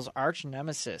Daredevil's arch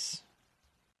nemesis?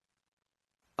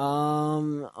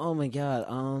 Oh my God.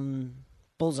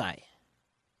 Bullseye.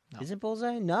 No. Is it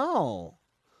Bullseye? No.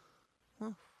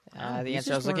 The he's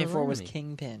answer I was just looking running for around was me.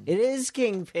 Kingpin. It is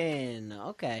Kingpin.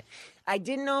 Okay. I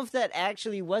didn't know if that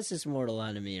actually was his mortal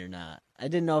enemy or not. I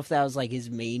didn't know if that was like his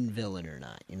main villain or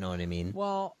not. You know what I mean?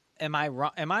 Well, am I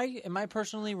wrong? Am I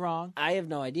personally wrong? I have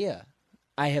no idea.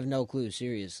 I have no clue,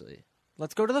 seriously.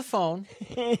 Let's go to the phone.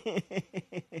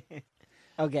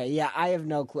 Okay, yeah, I have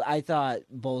no clue. I thought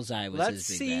Bullseye was Let's his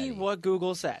big see baddie. what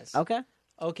Google says. Okay.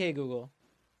 Okay, Google.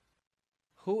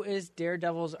 Who is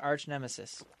Daredevil's arch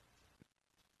nemesis?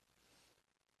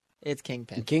 It's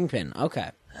Kingpin. Kingpin. Okay.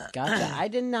 Gotcha. I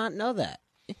did not know that.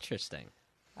 Interesting.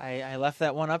 I left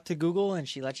that one up to Google and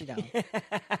she let you down.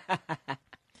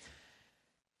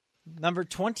 Number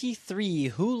 23.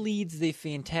 Who leads the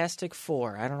Fantastic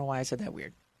Four? I don't know why I said that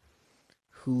weird.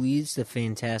 Who leads the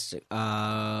Fantastic...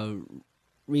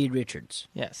 Reed Richards.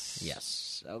 Yes.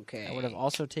 Yes. Okay. I would have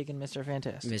also taken Mr.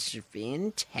 Fantastic. Mr.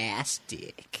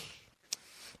 Fantastic.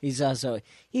 He's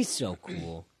so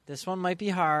cool. This one might be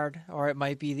hard, or it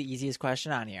might be the easiest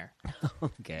question on here.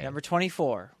 Okay. Number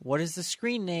 24. What is the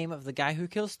screen name of the guy who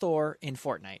kills Thor in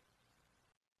Fortnite?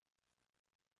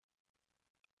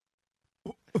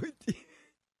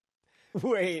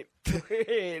 Wait,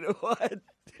 what?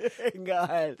 Hang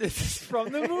on. This is from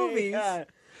the movies.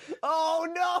 Oh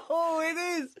no, it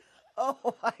is. Oh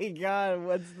my god,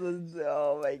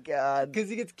 oh my god. Because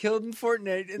he gets killed in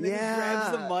Fortnite, and then he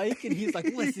grabs the Yeah. mic, and he's like,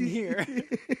 listen here.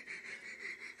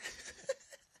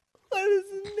 What is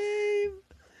his name?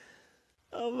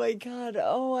 Oh my god.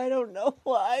 Oh, I don't know.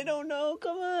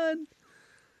 Come on.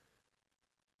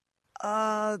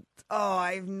 I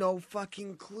have no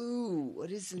fucking clue. What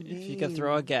is his name? If you could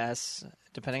throw a guess,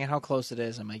 depending on how close it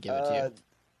is, I might give it to you.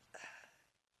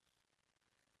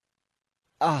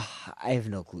 I have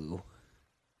no clue.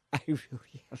 I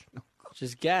really have no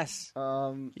Just guess.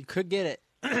 clue. You could get it.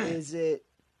 Is it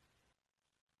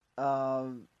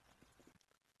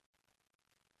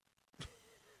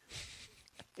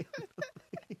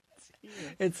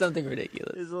It's something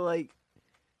ridiculous. is it like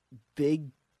Big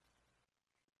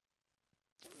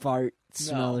Fart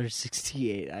Smeller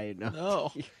 68? I don't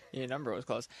know. No. Your number was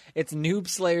close. It's Noob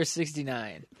Slayer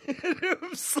 69.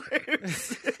 Noob Slayer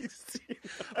 69.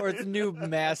 Or it's Noob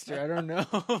Master. I don't know.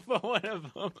 But one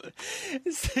of them.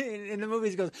 In the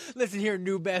movies, he goes, listen here,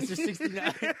 Noob Master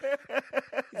 69. He's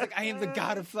like, I am the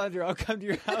god of thunder. I'll come to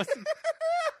your house.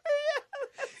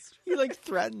 He like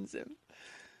threatens him.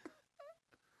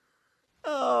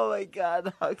 Oh my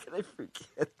god, how can I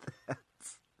forget that?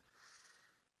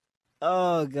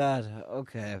 Oh god,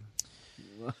 okay.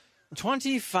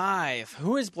 25.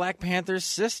 Who is Black Panther's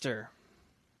sister?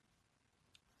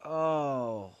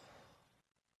 Oh.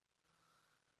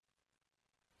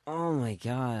 Oh my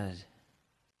god.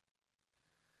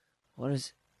 What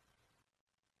is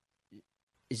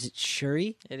it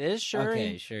Shuri? It is Shuri.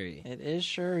 Okay, Shuri. It is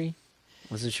Shuri.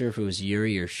 Wasn't sure if it was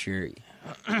Yuri or Shuri.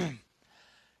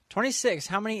 26.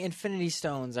 How many Infinity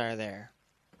Stones are there?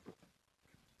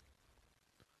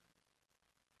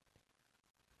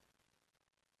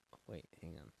 Wait,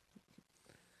 hang on.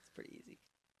 It's pretty easy.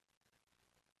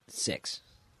 6.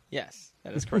 Yes,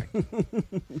 that is correct.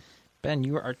 Ben,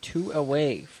 you are 2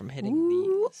 away from hitting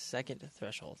the second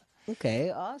threshold. Okay,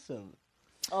 awesome.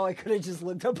 Oh, I could have just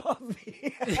looked above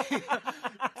me.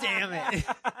 Damn it.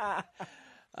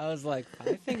 I was like,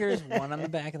 5 fingers, 1 on the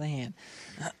back of the hand.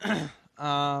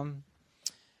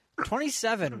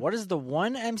 27. What is the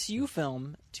one MCU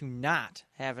film to not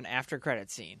have an after credit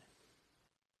scene?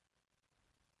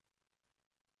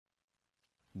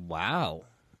 Wow.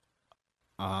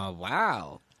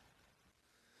 Wow.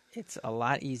 It's a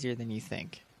lot easier than you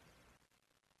think.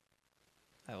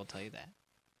 I will tell you that.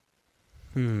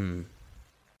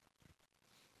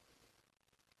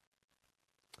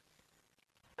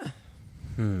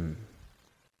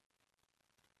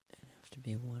 It'd have to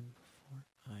be one before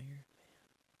Iron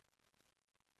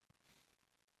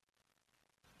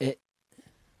Man.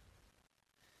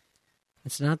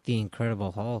 It's not the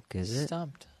Incredible Hulk, is it?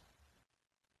 Stumped.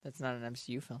 That's not an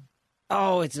MCU film.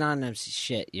 Oh, it's not an MC.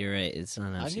 Shit, you're right. It's not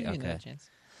an MC. I'll give you Okay. another chance.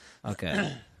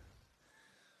 Okay.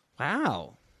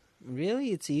 Wow.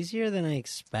 Really? It's easier than I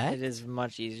expect? It is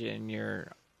much easier, and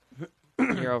you're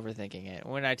overthinking it.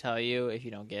 When I tell you, if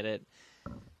you don't get it,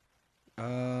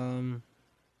 Damn,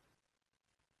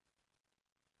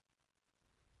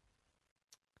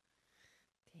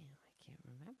 I can't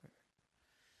remember.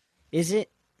 Is it?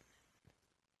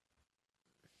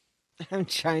 I'm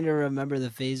trying to remember the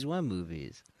Phase 1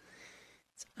 movies.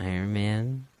 It's Iron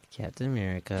Man, Captain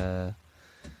America,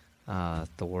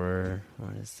 Thor.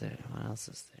 What is there? What else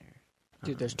is there?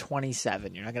 dude, there's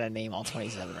 27. You're not gonna name all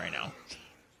 27 right now.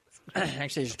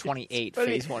 Actually, there's 28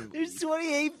 Phase 1. There's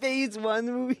 28 Phase 1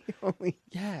 movie only.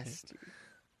 Yes,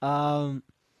 dude.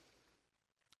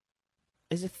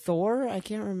 Is it Thor? I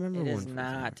can't remember. It one is for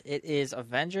not. It is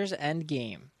Avengers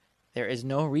Endgame. There is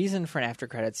no reason for an after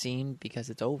credit scene because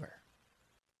it's over.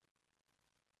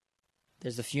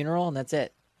 There's a funeral and that's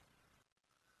it.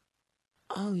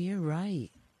 Thor. Oh, you're right.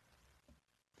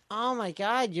 Oh my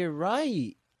God, you're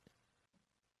right.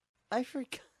 I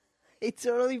forgot. I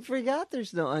totally forgot.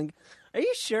 There's no. Are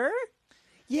you sure?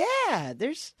 Yeah,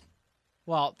 there's.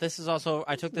 Well, this is also.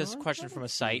 I took this No question from a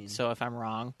credit site, scene. so if I'm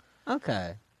wrong,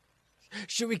 Okay.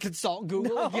 should we consult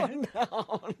Google again?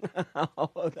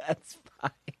 No, that's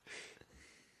fine.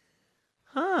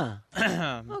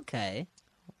 Huh. Okay.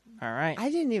 All right. I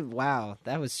didn't even. Wow,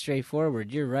 that was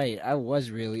straightforward. You're right. I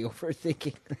was really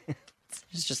overthinking that.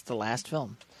 It's just the last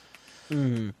film.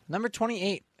 Mm-hmm. Number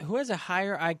 28. Who has a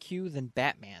higher IQ than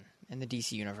Batman in the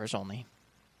DC universe only?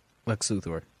 Lex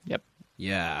Luthor. Yep.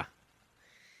 Yeah.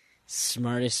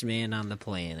 Smartest man on the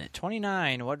planet.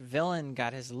 29. What villain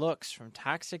got his looks from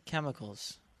toxic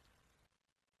chemicals?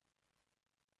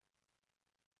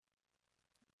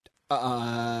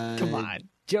 Come on.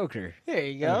 Joker. There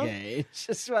you go. Okay,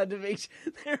 just wanted to make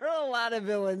sure. There are a lot of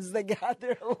villains that got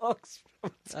their looks from I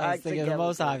was toxic thinking the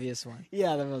most chemicals. obvious one.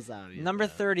 Yeah, the most obvious. Number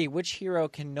 30. Which hero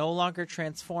can no longer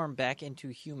transform back into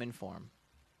human form?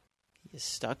 He is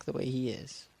stuck the way he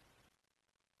is.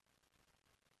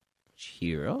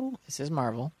 Hero? This is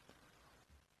Marvel.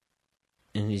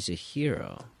 And he's a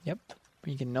hero. Yep.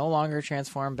 He can no longer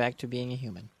transform back to being a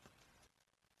human.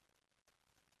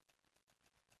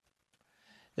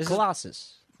 This is,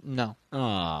 Colossus. no,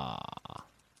 Aww.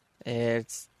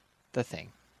 it's the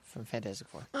Thing from Fantastic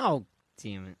Four. Oh,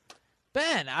 damn it.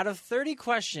 Ben, out of 30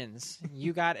 questions,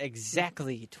 you got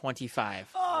exactly 25.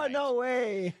 Oh, right. no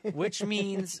way. Which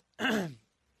means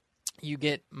you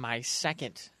get my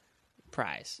second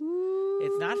prize.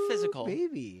 It's not physical.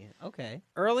 Baby. Okay.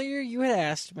 Earlier, you had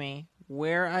asked me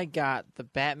where I got the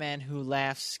Batman Who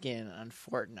Laughs skin on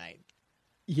Fortnite.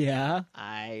 Yeah.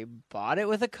 I bought it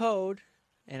with a code,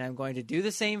 and I'm going to do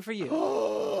the same for you.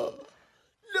 No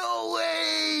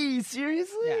way.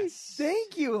 Seriously? Yes.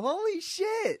 Thank you. Holy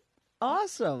shit.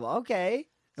 Awesome. Okay.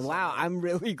 Wow, I'm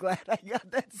really glad I got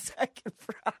that second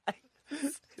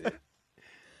prize.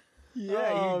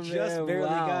 Yeah, you just barely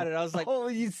got it. I was like, oh,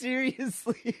 you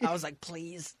seriously? I was like,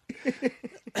 please.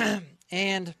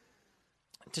 And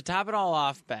to top it all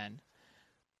off, Ben,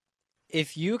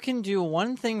 if you can do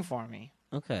one thing for me,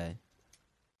 Okay.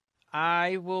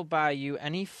 I will buy you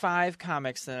any 5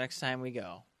 comics the next time we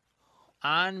go.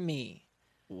 On me.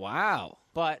 Wow.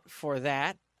 But for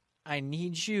that, I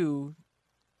need you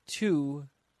to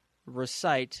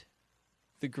recite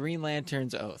the Green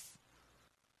Lantern's oath.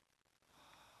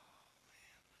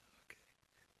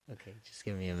 Okay, just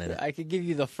give me a minute. I could give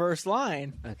you the first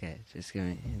line. Okay, just give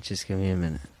me a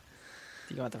minute.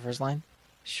 Do you want the first line?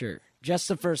 Sure. Just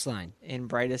the first line. In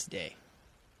brightest day.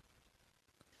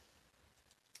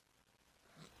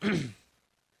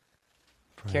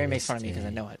 Carrie makes fun of me because I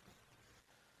know it.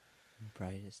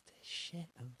 Brightest day. Shit,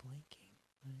 I'm blanking.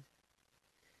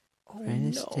 Oh,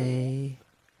 Brightest day.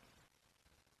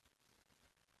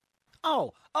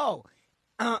 Oh.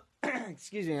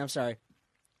 Excuse me, I'm sorry.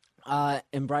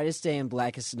 In brightest day and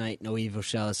blackest night, no evil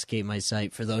shall escape my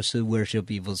sight. For those who worship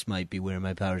evil's might, beware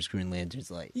my powers, Green Lantern's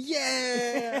light.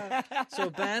 Yeah! So,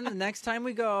 Ben, the next time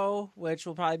we go, which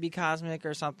will probably be Cosmic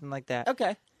or something like that,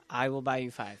 Okay. I will buy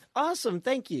you 5. Awesome,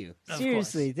 thank you. Of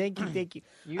Seriously, thank you.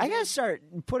 You I gotta did- start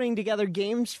putting together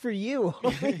games for you.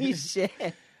 Holy shit.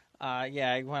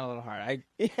 Yeah, I went a little hard.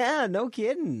 Yeah, no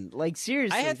kidding. Like,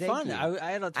 seriously, I had thank fun. you.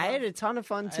 I had a ton I had a ton of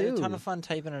fun, I too. had a ton of fun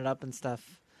typing it up and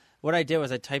stuff. What I did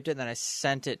was I typed it and then I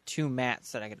sent it to Matt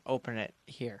so that I could open it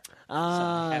here.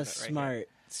 Ah, have it right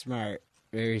smart.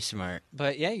 Very smart.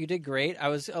 But yeah, you did great. I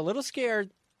was a little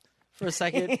scared for a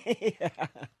second, Yeah.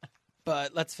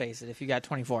 but let's face it, if you got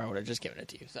 24, I would have just given it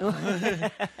to you. So.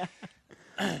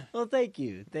 Well, thank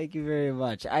you very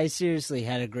much. I seriously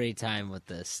had a great time with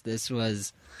this. This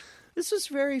was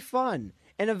very fun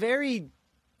and a very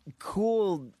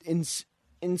cool,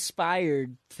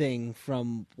 inspired thing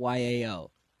from YAO.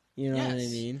 You know what I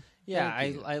Yes. mean? Yeah,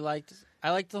 Thank you. I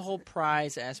liked the whole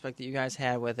prize aspect that you guys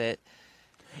had with it.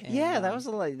 And, Yeah, that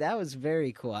was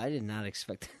very cool. I did not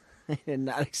expect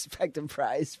a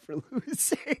prize for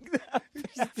losing.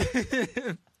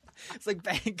 It's like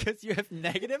bang because you have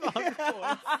negative 100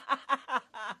 points.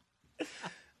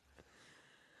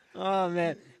 Oh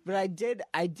man! But I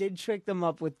did trick them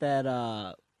up with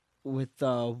that with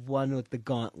the one with the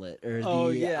gauntlet or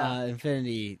the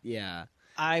infinity. Yeah.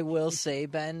 I will say,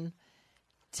 Ben,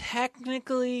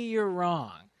 technically you're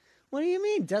wrong. What do you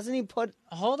mean? Doesn't he put?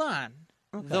 Hold on.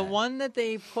 Okay. The one that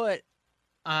they put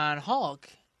on Hulk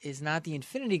is not the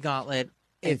Infinity Gauntlet.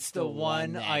 It's the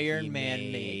one that Iron he Man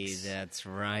made. makes. That's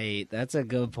right. That's a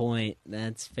good point.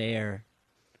 That's fair.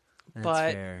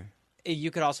 But- fair.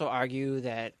 You could also argue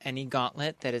that any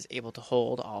gauntlet that is able to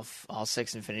hold all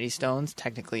 6 Infinity Stones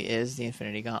technically is the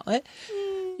Infinity Gauntlet.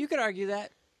 You could argue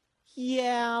that.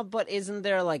 Yeah, but isn't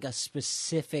there like a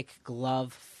specific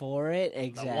glove for it?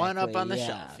 Exactly. one up on the yeah,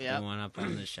 shelf, yep. The one up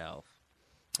on the shelf.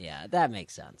 Yeah, that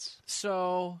makes sense.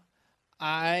 So,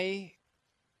 I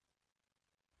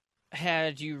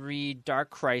had you read Dark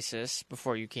Crisis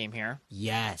before you came here.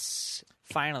 Yes.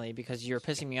 Finally, because you're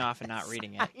pissing me off and not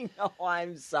reading it. I know.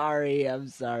 I'm sorry.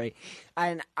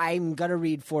 And I'm gonna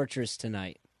read Fortress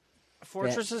tonight.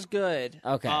 Fortress is good.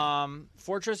 Okay.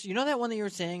 Fortress, you know that one that you were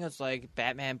saying was like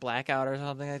Batman Blackout or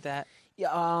something like that? Yeah.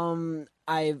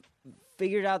 I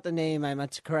figured out the name. I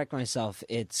meant to correct myself.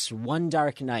 It's One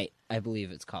Dark Night, I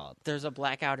believe it's called. There's a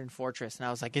Blackout in Fortress, and I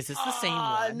was like, is this the same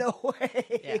one? No way.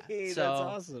 Yeah, That's so-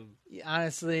 awesome.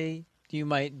 Honestly, you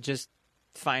might just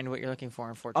find what you're looking for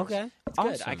in Fortress. Okay. It's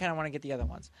good. Awesome. I kind of want to get the other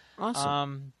ones.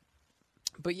 Awesome.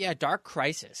 But yeah, Dark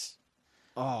Crisis.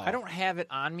 Oh. I don't have it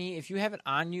on me. If you have it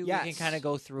on you, we Yes. can kind of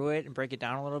go through it and break it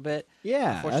down a little bit.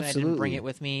 Yeah, Unfortunately, absolutely. I didn't bring it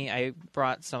with me. I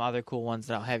brought some other cool ones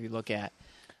that I'll have you look at.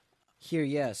 Here,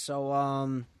 yeah.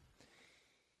 So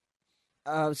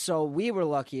we were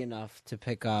lucky enough to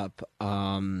pick up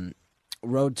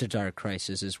Road to Dark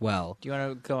Crisis as well. Do you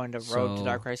want to go into Road to So-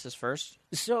 Dark Crisis first?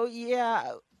 So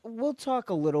yeah, we'll talk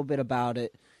a little bit about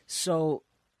it. So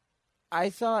I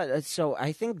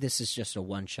think this is just a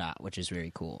one shot, which is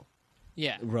very cool.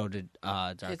 Yeah. Road to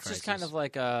Dark Crisis. It's just kind of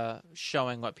like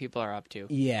showing what people are up to.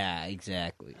 Yeah,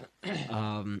 exactly.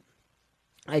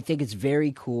 I think it's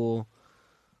very cool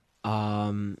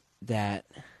that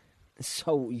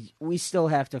so we still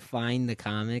have to find the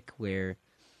comic where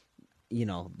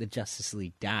the Justice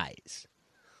League dies.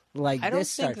 Like I don't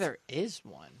this think starts, there is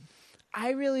one.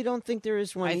 I really don't think there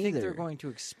is one I either. think they're going to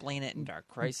explain it in Dark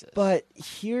Crisis. But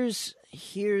here's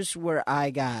where I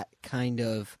got kind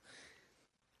of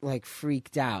like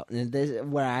freaked out, and this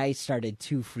where I started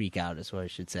to freak out is what I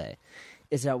should say.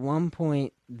 Is at one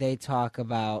point they talk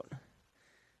about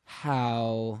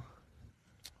how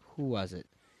who was it?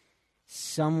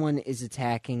 Someone is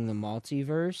attacking the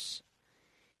multiverse,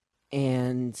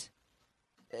 and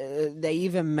they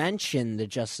even mention the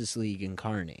Justice League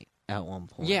Incarnate at one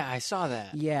point. yeah, I saw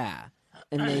that. Yeah.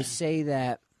 And they say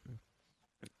that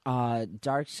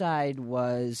Darkseid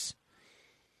was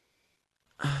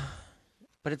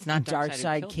But it's not Darkseid who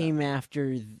Darkseid killed came them.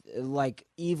 after like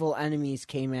evil enemies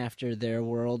came after their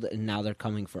world and now they're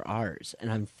coming for ours.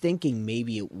 And I'm thinking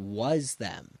maybe it was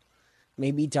them.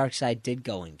 Maybe Darkseid did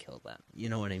go and kill them. You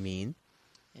know what I mean?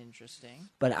 Interesting.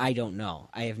 But I don't know.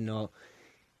 I have no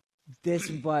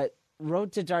but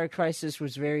Road to Dark Crisis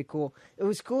was very cool. It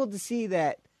was cool to see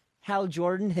that Hal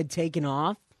Jordan had taken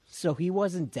off, so he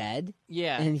wasn't dead.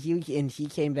 Yeah. And he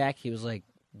came back. He was like,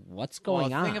 "What's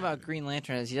going the on?" thing about Green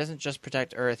Lantern is he doesn't just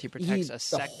protect Earth; he protects The a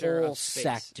sector whole of space.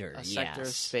 sector, A sector of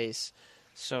yes. space.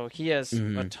 So he has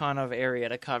a ton of area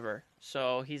to cover.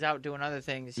 So he's out doing other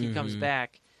things. He comes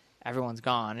back, everyone's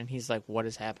gone, and he's like, "What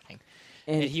is happening?"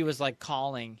 And he was like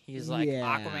calling. He's like, Yeah.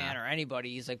 Aquaman or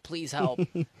anybody. He's like, "Please help!"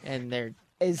 And they're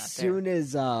as not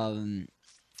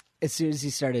soon as he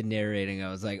started narrating,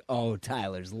 I was like, "Oh,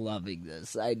 Tyler's loving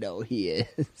this. I know he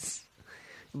is."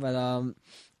 But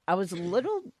I was a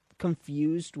little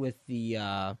confused with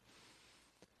the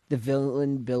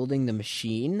villain building the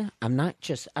machine. I'm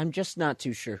just not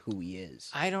too sure who he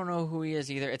is. I don't know who he is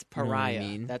either. It's You know what I Pariah.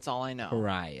 mean? That's all I know.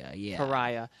 Pariah, yeah.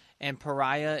 Pariah. And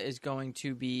Pariah is going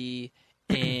to be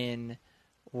in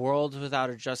Worlds Without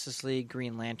a Justice League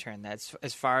Green Lantern. That's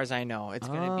as far as I know. It's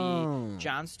going to Oh. be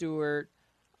John Stewart,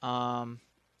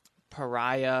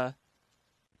 Pariah,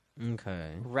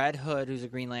 Okay. Red Hood, who's a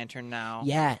Green Lantern now.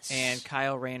 Yes. And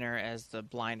Kyle Rayner as the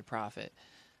Blind Prophet.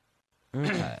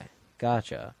 Okay.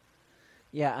 Gotcha.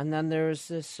 Yeah, and then there's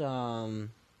this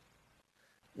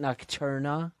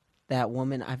Nocturna, that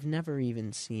woman. I've never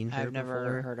even seen her. I've never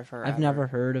before. heard of her. I've ever. never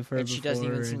heard of her. And she doesn't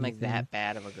before even or seem like anything. that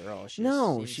bad of a girl. She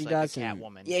No, seems she like doesn't. A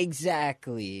Catwoman. Yeah,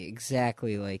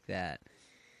 exactly like that.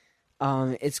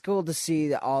 It's cool to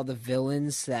see all the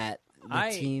villains that the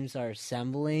teams are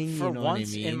assembling. For you know once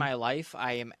what I mean? in my life,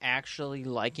 I am actually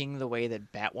liking the way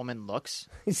that Batwoman looks.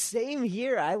 Same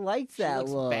here. I liked She that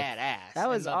looks look. badass. That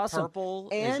was and the awesome. Purple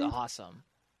And is awesome.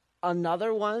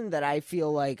 Another one that I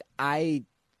feel like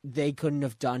they couldn't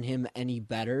have done him any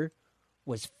better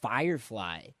was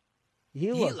Firefly.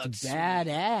 He looked looks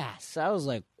badass. I was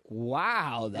like,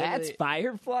 wow, that's Literally,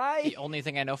 Firefly? The only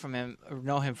thing I know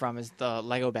him from is the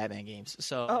Lego Batman games.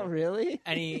 So Oh, really?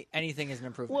 anything is an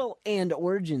improvement. Well, and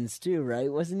Origins too,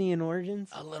 right? Wasn't he in Origins?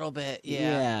 A little bit,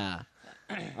 yeah.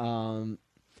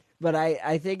 But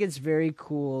I think it's very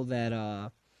cool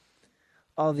that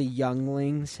all the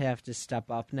younglings have to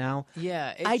step up now.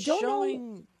 Yeah, it's I don't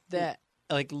showing that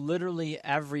like literally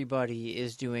everybody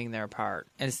is doing their part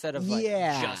instead of like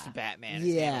just Batman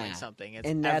is handling something. It's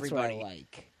and that's everybody. what I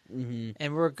like. Mm-hmm.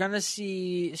 And we're gonna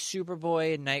see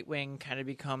Superboy and Nightwing kind of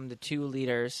become the two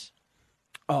leaders.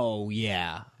 Oh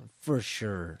yeah, for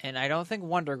sure. And I don't think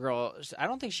Wonder Girl. I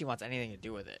don't think she wants anything to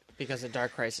do with it because of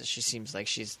Dark Crisis. She seems like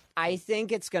she's. I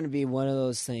think it's going to be one of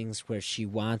those things where she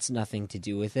wants nothing to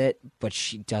do with it, but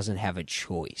she doesn't have a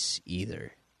choice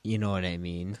either. You know what I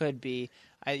mean? Could be.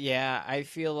 I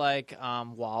feel like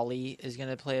Wally is going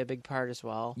to play a big part as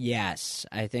well. Yes,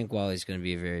 I think Wally's going to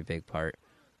be a very big part.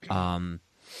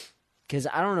 Because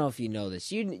I don't know if you know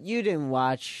this. You didn't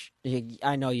watch.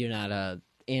 I know you're not a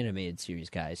animated series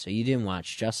guy, so you didn't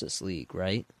watch Justice League,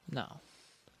 right? No.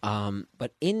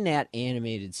 But in that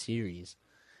animated series,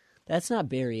 that's not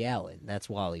Barry Allen. That's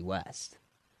Wally West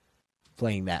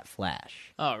playing that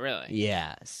Flash. Oh, really?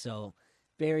 Yeah. So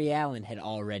Barry Allen had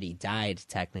already died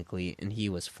technically, and he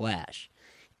was Flash,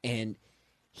 and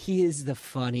he is the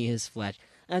funniest Flash.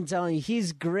 I'm telling you,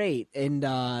 he's great. And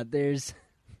there's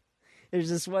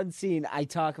this one scene I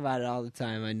talk about it all the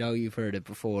time. I know you've heard it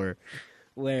before,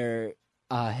 where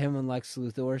him and Lex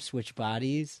Luthor switch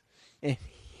bodies, and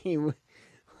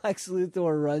Lex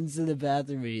Luthor runs to the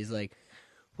bathroom and he's like,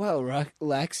 "Well,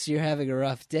 Lex, you're having a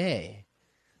rough day.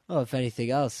 Oh, if anything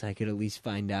else, I could at least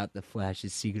find out the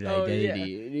Flash's secret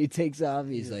identity." Yeah. And he takes off.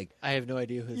 And he's like, I have no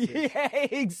idea who this is. "Yeah,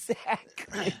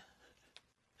 exactly."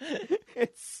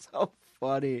 It's so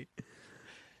funny.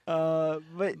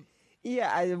 But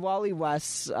yeah, Wally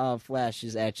West's Flash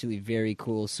is actually very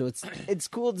cool. So it's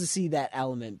cool to see that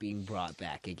element being brought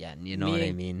back again. You know what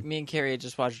I mean? Me and Carrie had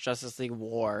just watched Justice League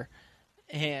War.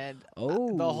 And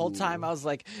Oh. the whole time I was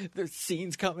like, "There's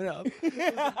scenes coming up.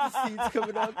 There's scenes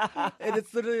coming up," and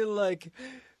it's literally like,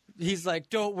 he's like,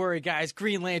 "Don't worry, guys.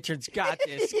 Green Lantern's got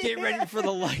this. Get ready for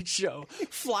the light show."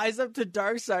 Flies up to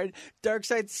Darkseid.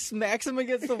 Darkseid smacks him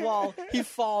against the wall. He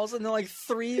falls, and then like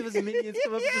 3 of his minions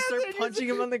come up and just start punching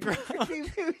him on the ground.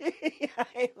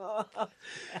 I love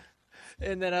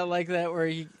And then I like that where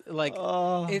he like,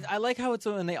 I like how it's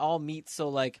when they all meet. So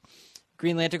like,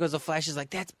 Green Lantern goes to Flash. Is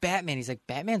like, "That's Batman." He's like,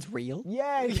 "Batman's real?"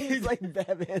 Yeah, he's like,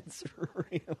 Batman's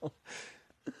real.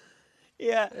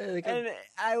 Yeah, Like and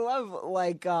I love,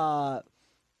 like,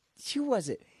 who was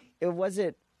it? Was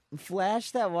it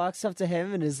Flash that walks up to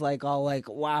him and is like, all like,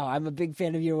 "Wow, I'm a big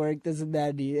fan of your work, this and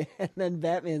that." And then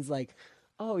Batman's like,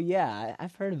 "Oh, yeah,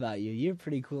 I've heard about you. You're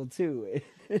pretty cool, too."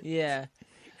 Yeah.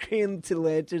 Green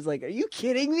Lantern's like, "Are you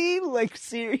kidding me? Like,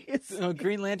 serious?" No,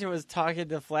 Green Lantern was talking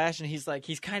to Flash, and he's like,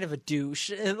 he's kind of a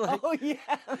douche. And, like, Oh, yeah.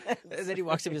 and then he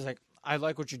walks up, and he's like, "I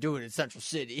like what you're doing in Central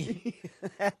City."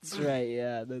 That's right.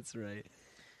 Yeah, that's right.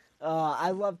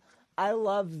 I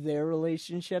love their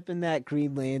relationship in that,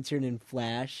 Green Lantern and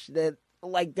Flash. That,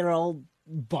 like, they're all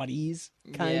buddies,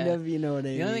 kind Yeah. of. You know what I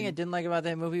mean? The only thing I didn't like about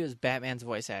that movie was Batman's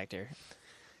voice actor.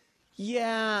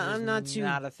 Yeah, I'm not too.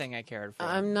 Not a thing I cared for.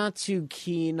 I'm not too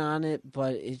keen on it,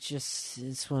 but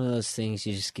it's one of those things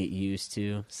you just get used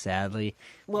to. Sadly,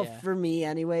 well, Yeah. for me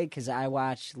anyway, because I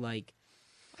watch like.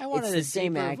 I wanted It's a the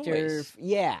same deeper actor. voice.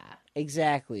 Yeah,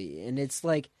 exactly. And it's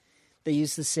like they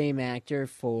use the same actor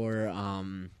for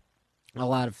a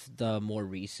lot of the more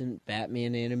recent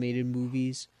Batman animated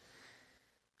movies.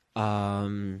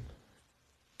 And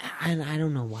I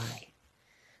don't know why.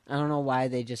 I don't know why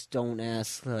they just don't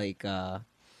ask like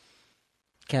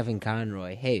Kevin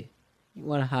Conroy, "Hey, you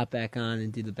want to hop back on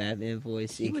and do the Batman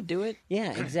voice?" He would do it.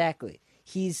 Yeah, exactly.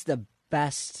 He's the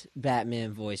best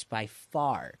Batman voice by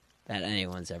far that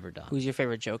anyone's ever done. Who's your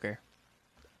favorite Joker?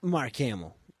 Mark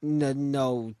Hamill.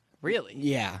 No. Really?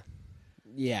 Yeah.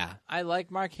 Yeah. I like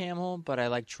Mark Hamill, but I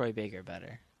like Troy Baker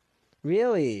better.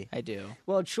 Really? I do.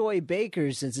 Well, Troy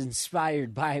Baker's is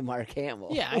inspired by Mark Hamill.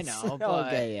 Yeah, I know, but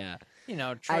okay, yeah. you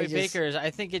know, Troy Baker's. I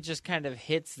think it just kind of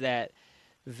hits that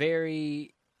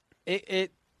very.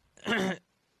 It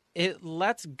it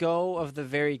lets go of the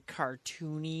very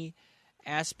cartoony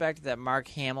aspect that Mark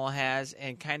Hamill has,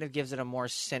 and kind of gives it a more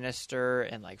sinister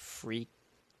and like freak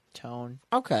tone.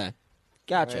 Okay.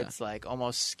 Gotcha. Where it's like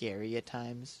almost scary at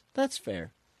times. That's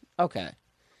fair. Okay.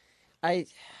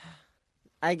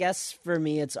 I guess for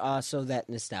me it's also that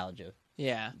nostalgia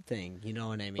Yeah. thing. You know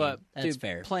what I mean? But that's dude,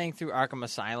 fair. playing through Arkham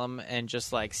Asylum and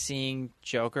just like seeing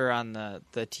Joker on the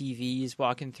TVs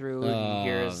walking through, and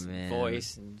you hear his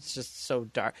voice, and it's just so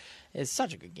dark. It's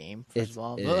such a good game. First of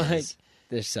all, It but like, is.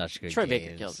 There's such good Troy games.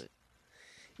 Baker kills it.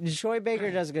 Troy Baker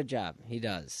does a good job. He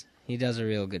does. He does a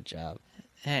real good job.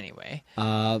 Anyway,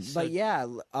 But yeah,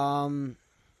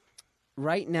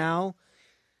 right now,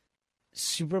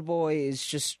 Superboy is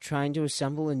just trying to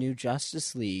assemble a new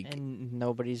Justice League. and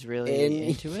nobody's really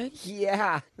into it.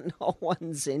 Yeah, no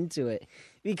one's into it.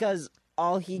 Because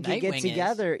all he can get Nightwing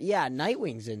together... Yeah,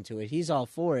 Nightwing's into it. He's all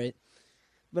for it.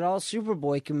 But all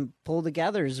Superboy can pull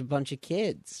together is a bunch of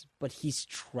kids. But he's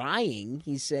trying.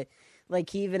 He said... Like,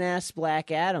 he even asked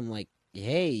Black Adam, like,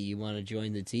 hey, you want to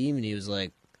join the team? And he was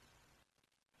like,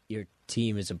 your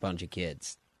team is a bunch of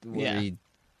kids.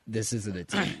 This isn't a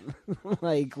team.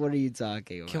 Like, what are you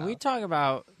talking about? Can we talk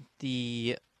about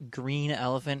the green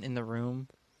elephant in the room?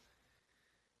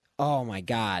 Oh, my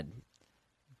God.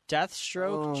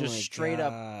 Deathstroke just straight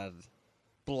up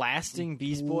blasting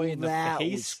Beast Boy in the face.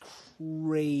 That was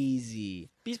crazy.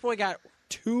 Beast Boy got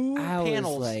two I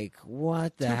panels. was like,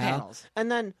 what the Two hell? panels.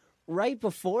 And then right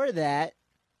before that,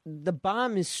 the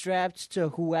bomb is strapped to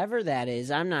whoever that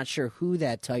is. I'm not sure who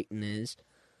that Titan is.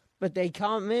 But they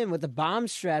come in with a bomb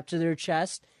strapped to their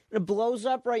chest, and it blows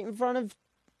up right in front of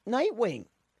Nightwing.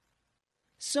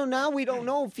 So now we don't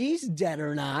know if he's dead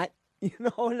or not. You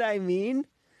know what I mean?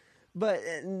 But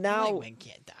now... Nightwing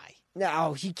can't die.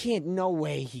 No, he can't. No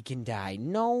way he can die.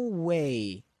 No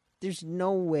way. There's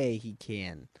no way he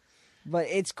can. But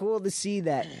it's cool to see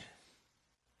that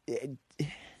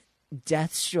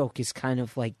Deathstroke is kind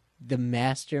of like the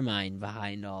mastermind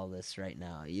behind all this right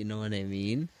now. You know what I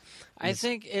mean? I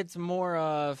think it's more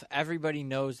of everybody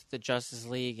knows the Justice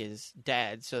League is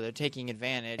dead, so they're taking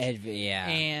advantage. Yeah.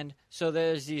 And so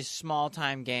there's these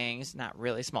small-time gangs, not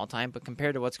really small-time, but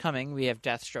compared to what's coming, we have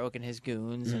Deathstroke and his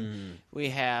goons, and we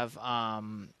have,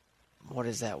 what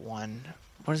is that one?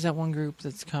 What is that one group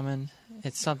that's coming?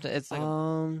 It's something, it's like, I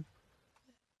I'm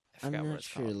forgot what not it's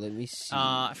sure. called. Let me see.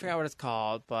 I forgot what it's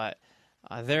called, but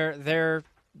they're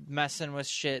messing with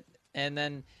shit, and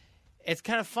then it's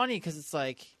kind of funny because it's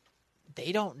like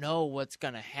they don't know what's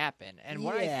going to happen. And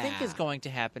what I think is going to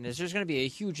happen is there's going to be a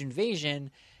huge invasion,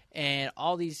 and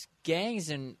all these gangs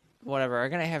and whatever are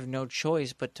going to have no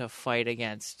choice but to fight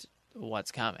against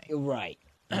what's coming. Right.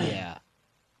 Yeah.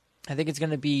 I think it's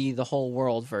going to be the whole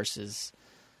world versus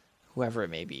whoever it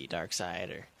may be,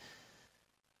 Darkseid or...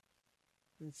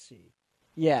 Let's see.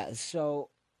 Yeah, so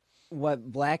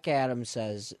what Black Adam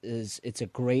says is it's a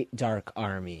great dark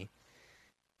army.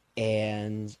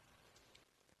 And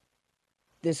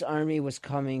this army was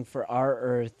coming for our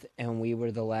Earth, and we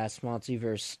were the last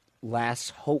multiverse, last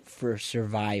hope for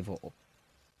survival.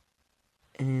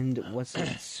 And what's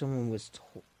that? Someone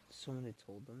had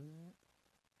told them that?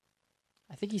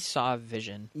 I think he saw a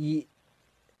vision.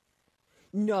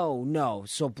 No.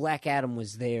 So Black Adam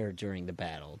was there during the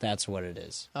battle. That's what it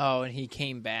is. Oh, and he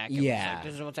came back and was like,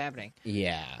 this is what's happening.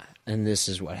 Yeah, and this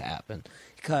is what happened.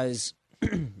 Because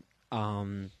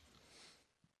Hal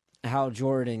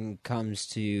Jordan comes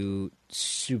to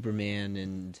Superman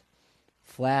and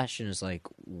Flash and is like,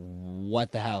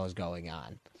 what the hell is going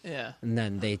on? Yeah. And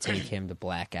then they take him to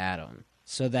Black Adam.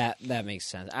 So that makes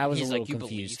sense. I was He's a little like, "You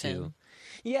confused believe too. him?"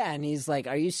 Yeah, and he's like,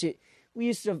 we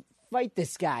used to fight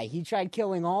this guy. He tried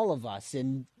killing all of us,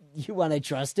 and you want to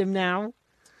trust him now?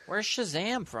 Where's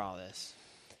Shazam for all this?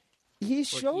 He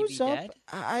shows be up. dead?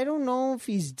 I don't know if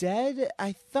he's dead.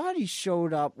 I thought he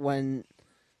showed up when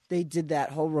they did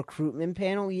that whole recruitment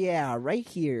panel. Yeah, right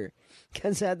here.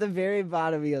 Because at the very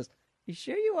bottom, he goes, "You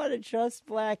sure you want to trust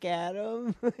Black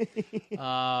Adam?"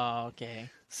 Oh, okay.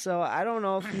 So I don't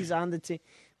know if he's on the team.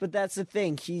 But that's the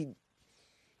thing.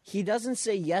 He doesn't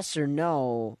say yes or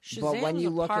no. But when Shazam's you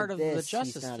a look part at of the this,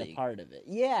 Justice he's not League. a part of it.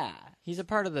 Yeah. He's a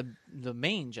part of the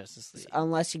main Justice League.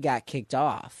 Unless he got kicked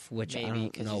off, which I Maybe,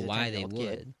 don't 'cause know he's a why they 10-year-old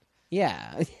would. kid.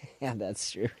 Yeah, yeah,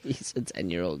 that's true. He's a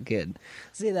 10-year-old kid.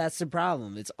 See, that's the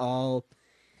problem.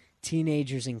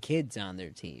 teenagers and kids on their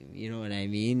team. You know what I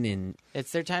mean? And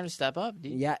It's their time to step up,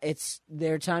 dude. yeah, it's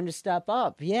their time to step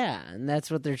up. Yeah, and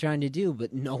that's what they're trying to do,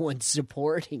 but no one's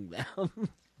supporting them.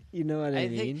 You know what I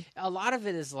mean? think a lot of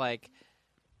it is like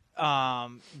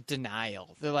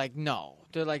denial. They're like, no.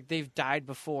 They're like, they've died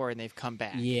before and they've come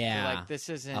back. Yeah. They're like, this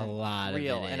isn't A lot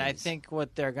real. of it And I is. think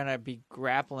what they're going to be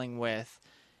grappling with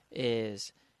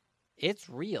is it's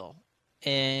real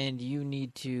and you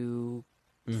need to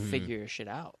figure your shit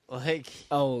out. Like,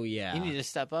 Oh yeah. you need to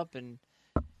step up and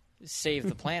save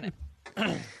the planet.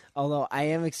 Although I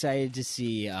am excited to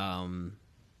see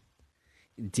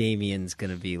Damien's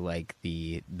gonna be like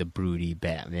the broody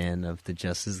Batman of the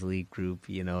Justice League group.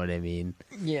 You know what I mean?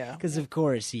 Yeah. Because of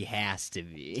course he has to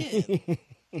be.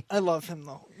 I love him,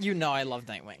 though. You know I love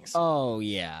Nightwings. Oh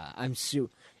yeah,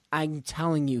 I'm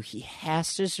telling you, he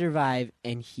has to survive,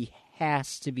 and he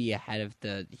has to be ahead of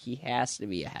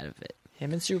it.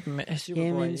 Him and Superman. Him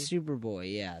Superboy. and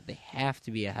Superboy, yeah, they have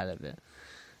to be ahead of it.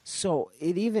 So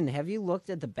have you looked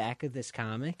at the back of this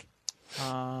comic?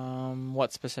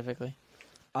 What specifically?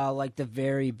 Like the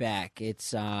very back.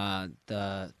 It's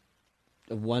the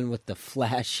one with the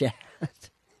Flash hat.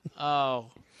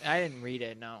 Oh, I didn't read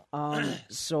it, no.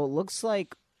 So it looks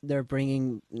like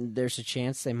there's a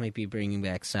chance they might be bringing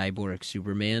back Cyborg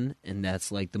Superman, and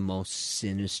that's like the most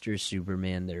sinister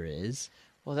Superman there is.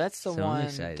 Well, that's the So I'm one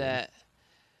excited. that...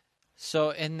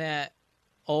 So in that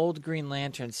old Green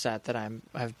Lantern set that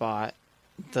I've bought,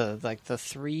 the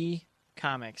 3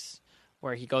 comics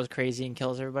where he goes crazy and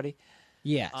kills everybody,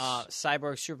 Yes.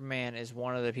 Cyborg Superman is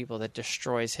one of the people that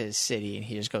destroys his city and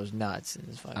he just goes nuts. And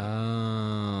it's fucking...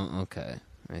 Oh, okay.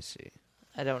 I see.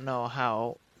 I don't know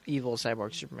how evil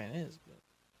Cyborg Superman is.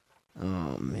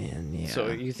 Oh, man, yeah.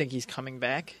 So you think he's coming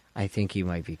back? I think he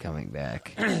might be coming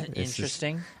back. This is-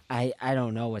 Interesting. I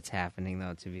don't know what's happening,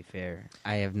 though, to be fair.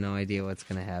 I have no idea what's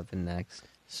going to happen next.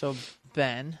 So,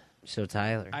 Ben, So,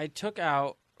 Tyler. I took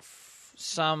out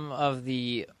some of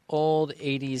the old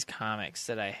 80s comics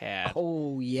that I had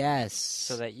Oh, yes.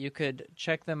 so that you could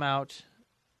check them out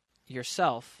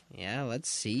yourself. Yeah, let's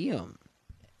see him.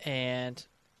 And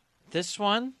this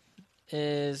one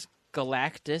is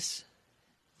Galactus,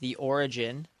 the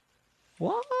origin.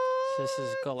 What? So this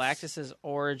is Galactus's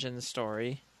origin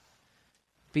story.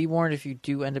 Be warned, if you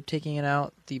do end up taking it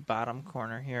out, the bottom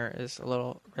corner here is a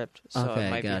little ripped, so Okay, it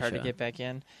might be hard to gotcha. get back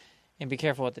in. And be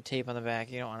careful with the tape on the back.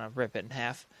 You don't want to rip it in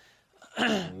half.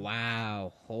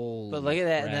 Wow. Holy But look at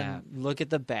that, crap. and then look at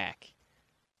the back.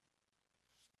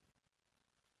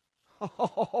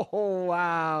 Oh,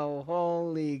 wow.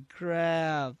 Holy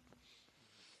crap.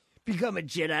 Become a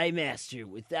Jedi Master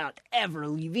without ever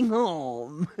leaving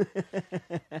home.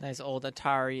 Nice old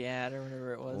Atari ad or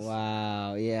whatever it was.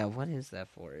 Wow. Yeah, what is that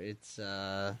for? It's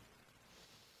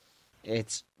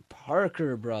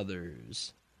Parker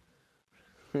Brothers.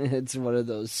 It's one of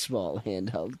those small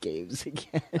handheld games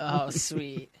again. Oh,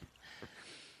 sweet.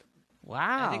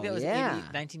 Wow. I think that was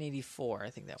 1984. I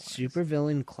think that was.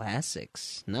 Supervillain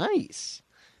Classics. Nice.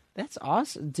 That's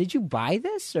awesome. Did you buy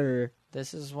this or?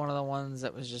 This is one of the ones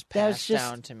that was just That's passed just-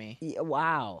 down to me. Yeah,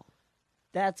 wow.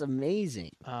 That's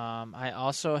amazing. I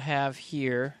also have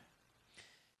here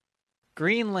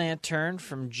Green Lantern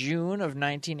from June of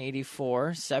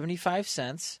 1984, 75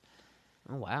 cents.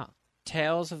 Oh, wow.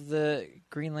 Tales of the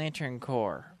Green Lantern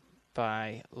Corps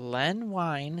by Len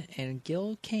Wein and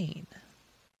Gil Kane.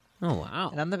 Oh, wow.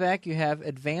 And on the back, you have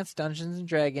Advanced Dungeons and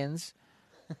Dragons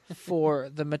for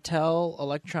the Mattel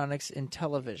Electronics in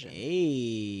Television.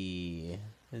 Hey,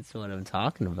 that's what I'm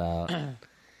talking about.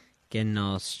 Getting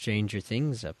all Stranger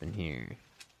Things up in here.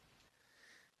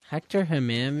 Hector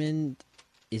Hammond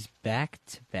is back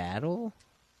to battle?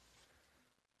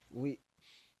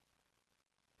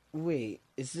 Wait,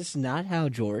 is this not Hal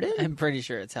Jordan? I'm pretty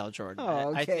sure it's Hal Jordan.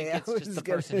 Oh, I think okay. it's I just was the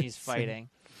gonna person he's say. fighting.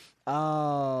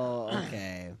 Oh,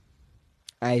 okay.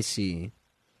 I see.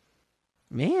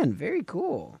 Man, very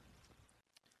cool.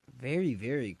 Very,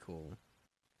 very cool.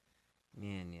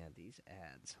 Man, yeah, these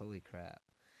ads. Holy crap.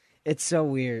 It's so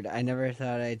weird. I never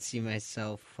thought I'd see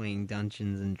myself playing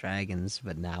Dungeons and Dragons,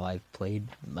 but now I've played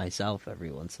myself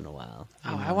every once in a while.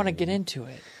 Oh, I want to get into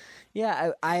it.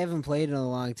 Yeah, I haven't played in a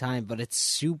long time, but it's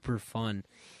super fun.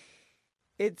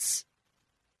 It's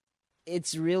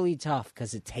really tough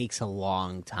because it takes a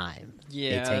long time.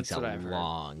 Yeah, it takes that's what a I've heard.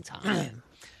 long time.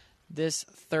 This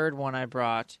third one I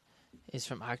brought is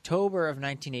from October of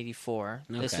 1984.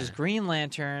 This Okay. is Green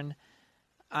Lantern,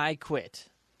 I Quit.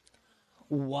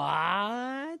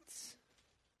 What?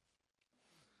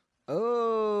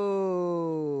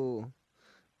 Oh.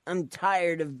 I'm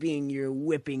tired of being your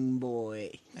whipping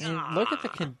boy. I mean, look at the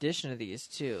condition of these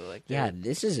too. Like, Yeah,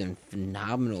 this is in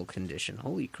phenomenal condition.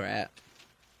 Holy crap.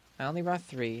 I only brought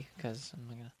 3 because I'm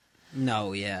not gonna.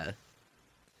 No, yeah.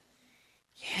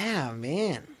 Yeah,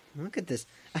 man. Look at this.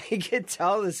 I can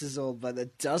tell this is old by the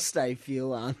dust I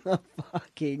feel on the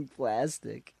fucking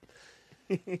plastic.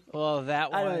 Well,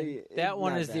 that I one. don't- That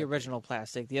one not is the that original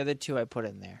plastic. The other 2 I put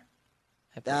in there.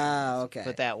 Okay.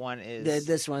 But that one is.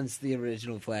 This one's the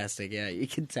original plastic, yeah, you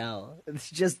can tell. It's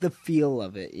just the feel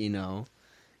of it, you know.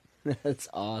 That's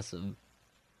awesome.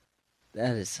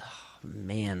 That is, oh,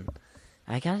 man.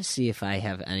 I gotta see if I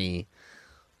have any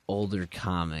older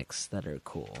comics that are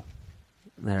cool.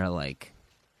 That are like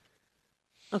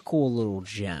a cool little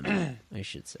gem, I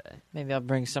should say. Maybe I'll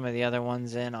bring some of the other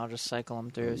ones in. I'll just cycle them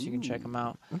through so you can check them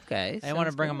out. Okay. I didn't want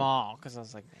to bring them all because I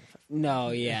was like, No,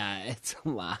 yeah, it's a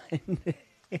lot.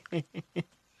 I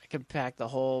could pack the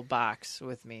whole box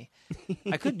with me.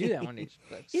 I could do that one day.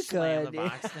 You Slam could. the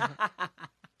box.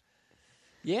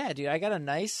 Yeah, dude, I got a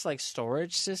nice like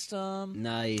storage system.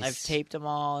 Nice. I've taped them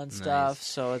all and stuff, Nice.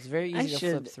 so it's very easy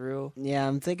to flip through. Yeah,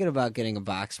 I'm thinking about getting a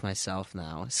box myself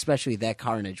now. Especially that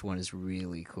Carnage one is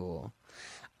really cool.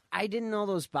 I didn't know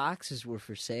those boxes were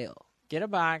for sale. Get a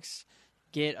box,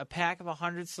 get a pack of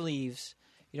 100 sleeves.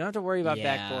 You don't have to worry about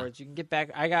Yeah. backboards. You can get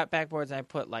back. I got backboards, and I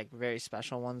put like very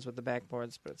special ones with the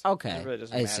backboards, but it's, Okay. it really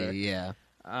doesn't I matter. see, yeah.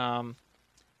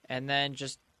 And then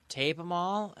just tape them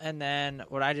all. And then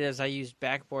what I did is I used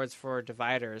backboards for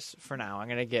dividers for now. I'm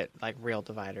gonna get like real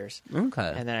dividers.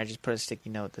 Okay. And then I just put a sticky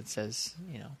note that says,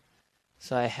 you know,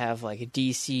 so I have like a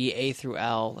DC A through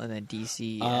L and then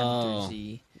DC M through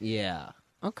Z. Yeah.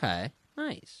 Okay.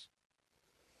 Nice.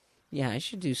 Yeah, I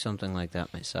should do something like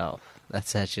that myself.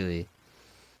 That's a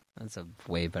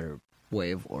way better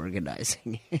way of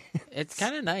organizing it. It's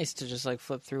kind of nice to just like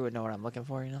flip through and know what I'm looking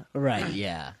for, you know? Right,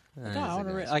 yeah. Like, oh, I want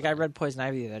to like I read Poison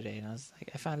Ivy the other day and I was like,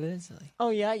 I found it instantly. Oh,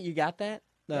 yeah, you got that?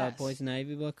 The Yes. Poison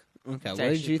Ivy book? Okay, It's what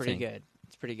did actually you pretty think? good.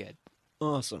 It's pretty good.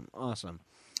 Awesome.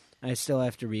 I still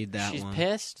have to read that She's one.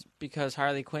 pissed because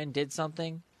Harley Quinn did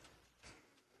something.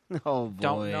 Oh, boy.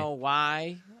 Don't know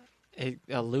why. It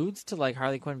alludes to like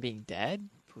Harley Quinn being dead.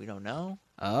 We don't know.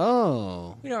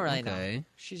 Oh. We don't really okay. know.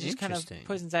 She's just kind of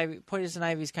Interesting. Poison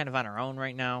Ivy's kind of on her own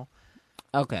right now.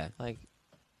 Okay. Like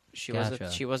she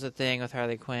Gotcha. was a thing with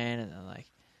Harley Quinn, and then like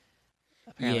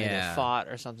apparently Yeah. they fought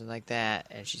or something like that,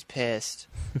 and she's pissed.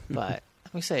 But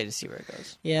I'm excited to see where it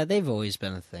goes. Yeah, they've always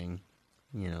been a thing.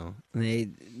 You know,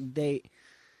 they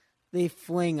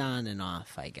fling on and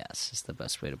off, I guess, is the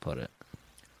best way to put it.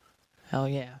 Hell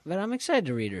yeah! But I'm excited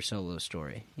to read her solo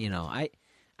story. You know, I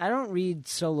don't read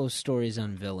solo stories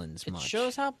on villains It much.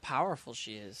 shows how powerful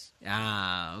she is.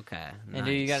 Ah, okay. And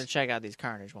dude, you got to Nice. check out these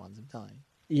Carnage ones. I'm telling you.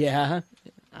 Yeah?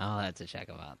 I'll have to check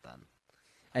them out then.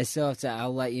 I still have to,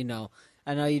 I'll let you know.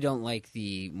 I know you don't like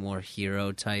the more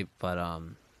hero type, but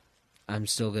I'm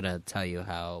still going to tell you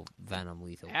how Venom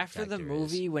Lethal After the Protector is.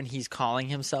 movie, when he's calling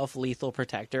himself Lethal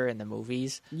Protector in the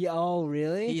movies, Yeah, oh,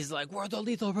 really? he's like, "We're the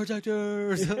Lethal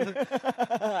Protectors."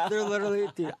 They're literally,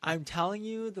 dude. I'm telling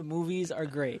you, the movies are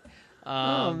great.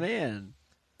 Oh, man.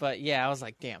 But yeah, I was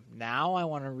like, damn. Now I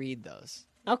want to read those.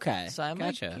 Okay, So I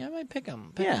might, gotcha. I might pick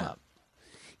them. Yeah. Up.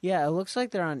 Yeah, it looks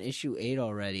like they're on issue 8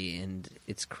 already, and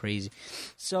it's crazy.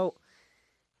 So,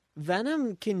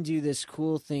 Venom can do this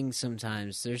cool thing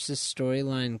sometimes. There's this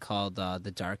storyline called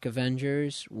The Dark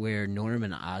Avengers, where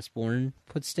Norman Osborn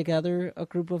puts together a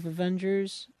group of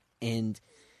Avengers, and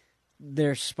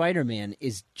their Spider-Man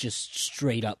is just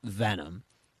straight up Venom.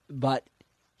 But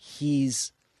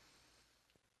he's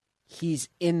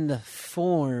in the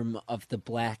form of the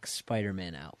black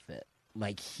Spider-Man outfit.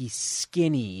 Like, he's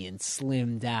skinny and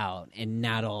slimmed out and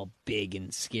not all big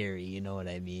and scary, you know what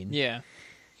I mean? Yeah.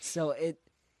 So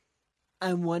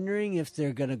I'm wondering if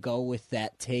they're going to go with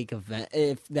that take of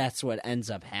if that's what ends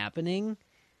up happening.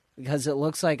 Because it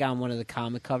looks like on one of the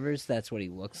comic covers, that's what he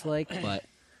looks like. But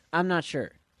I'm not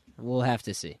sure. We'll have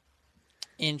to see.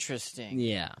 Interesting.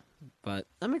 Yeah. But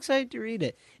I'm excited to read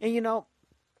it. And, you know,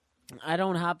 I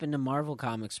don't hop into Marvel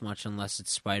comics much unless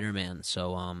it's Spider-Man.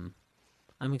 So, I'm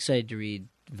excited to read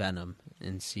Venom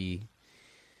and see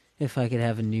if I could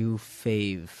have a new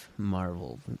fave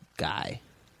Marvel guy.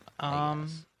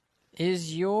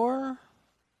 Is your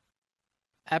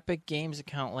Epic Games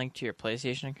account linked to your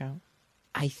PlayStation account?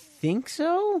 I think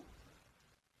so.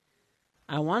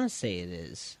 I want to say it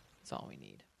is. That's all we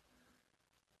need.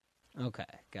 Okay,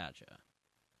 gotcha.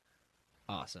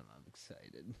 Awesome, I'm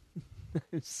excited.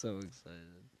 I'm so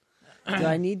excited. Do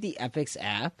I need the Epix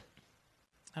app?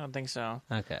 I don't think so.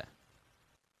 Okay.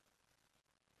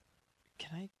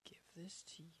 Can I give this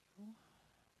to you?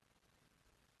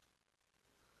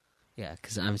 Yeah,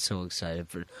 because I'm so excited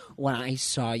for when I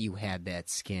saw you had that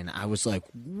skin. I was like,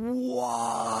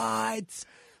 "What?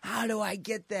 How do I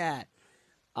get that?"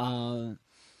 I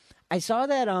saw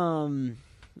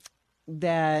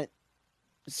that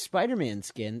Spider-Man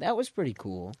skin. That was pretty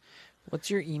cool. What's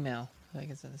your email? I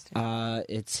can send this to you.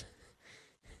 It's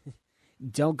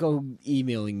don't go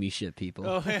emailing me shit, people.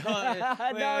 Oh, wait,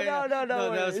 No,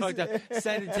 that was fucked up.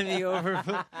 Send it to me over.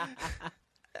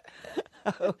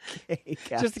 Okay,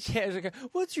 gotcha. Just a casual.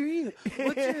 What's your email?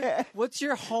 What's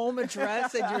your home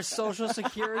address and your social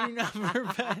security number?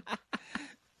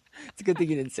 It's a good thing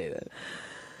you didn't say that.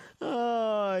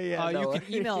 Oh yeah. You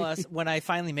can email us when I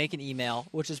finally make an email,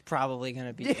 which is probably going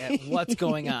to be at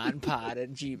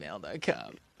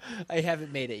what'sgoingonpod@gmail.com. I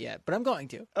haven't made it yet, but I'm going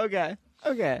to. Okay.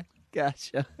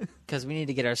 Gotcha. Because we need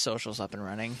to get our socials up and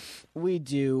running. We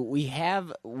do. We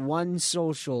have one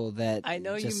social that I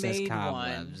know just you says made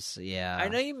cobwebs. one. Yeah. I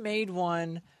know you made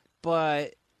one,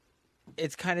 but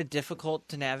it's kind of difficult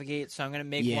to navigate, so I'm going to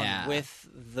make one with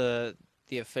the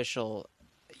official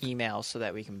email so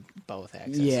that we can both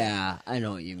access it. Yeah, I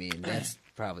know what you mean. That's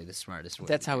probably the smartest way.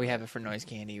 That's how we have it for Noise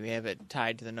Candy. We have it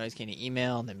tied to the Noise Candy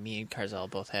email, and then me and Carzell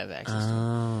both have access to it.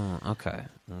 Oh, okay.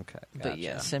 Gotcha. But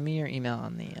yeah, send me your email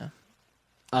on the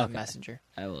messenger.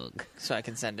 I will. So I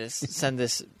can send this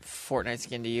Fortnite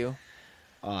skin to you.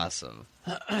 Awesome.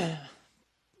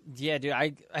 Yeah, dude,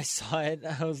 I saw it.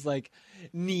 I was like,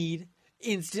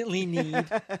 instantly need.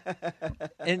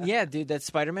 And yeah, dude, that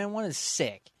Spider-Man one is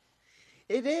sick.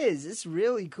 It is. It's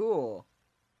really cool.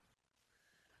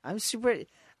 I'm super.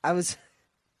 I was.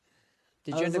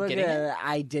 Did you end up getting it?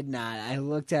 I did not. I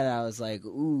looked at it. I was like,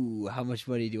 "Ooh, how much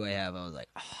money do I have?" I was like,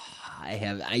 "I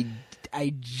have.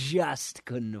 I just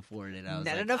couldn't afford it. I was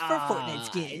not like, enough for Fortnite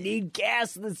skin. I need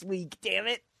gas this week. Damn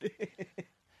it!"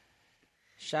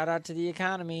 Shout out to the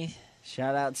economy.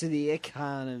 Shout out to the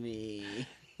economy.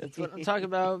 That's what I'm talking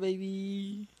about,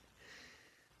 baby.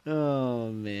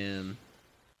 Oh man.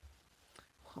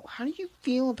 How do you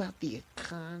feel about the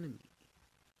economy?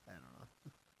 I don't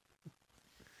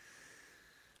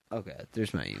know. Okay,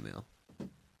 there's my email.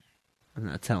 I'm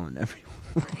not telling everyone.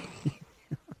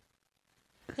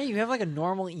 Hey, you have like a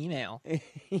normal email.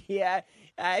 Yeah,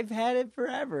 I've had it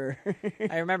forever.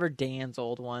 I remember Dan's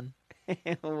old one.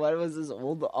 What was this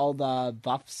old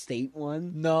Buff State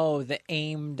one? No, the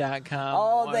aim.com.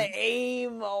 Oh, one. the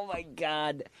AIM. Oh my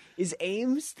God. Is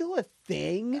AIM still a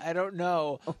thing? I don't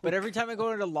know. But every time I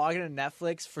go to log into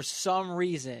Netflix, for some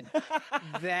reason,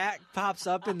 that pops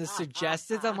up in the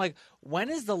suggestions. I'm like, when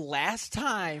is the last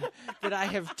time that I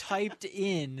have typed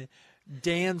in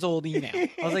Dan's old email?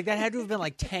 I was like, that had to have been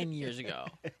like 10 years ago.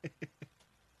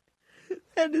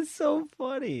 That is so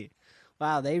funny.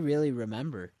 Wow, they really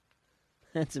remember.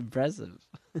 That's impressive.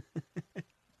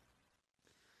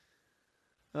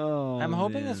 Oh, I'm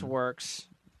hoping man. this works.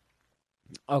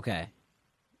 Okay.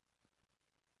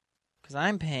 Because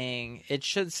I'm paying, it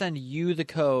should send you the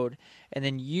code, and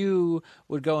then you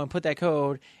would go and put that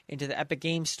code into the Epic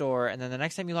Games Store, and then the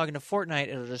next time you log into Fortnite,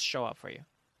 it'll just show up for you.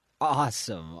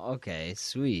 Awesome. Okay,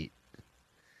 sweet.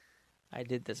 I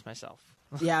did this myself.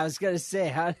 Yeah, I was going to say,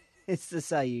 how is this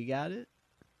how you got it?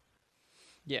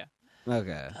 Yeah.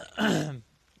 Okay.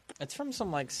 It's from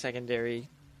some, like, secondary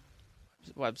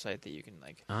website that you can,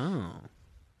 like, Oh.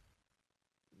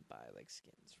 buy, like,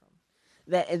 skins from.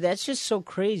 That's just so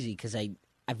crazy, because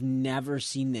I've never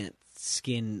seen that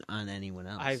skin on anyone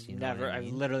else. I've you know what I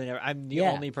mean? literally never. I'm the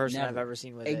Yeah, only person never. I've ever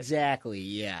seen with it. Exactly,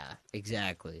 yeah,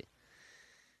 exactly.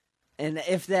 And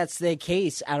if that's the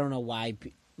case, I don't know why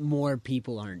more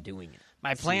people aren't doing it.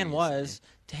 My plan was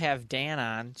to have Dan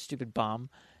on, stupid bum,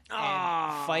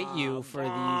 and fight you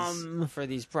for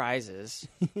these prizes.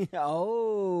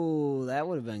 Oh, that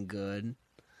would have been good.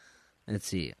 Let's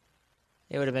see.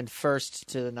 It would have been first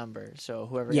to the number, so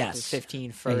whoever Yes. got to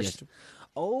 15 first.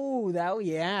 Oh,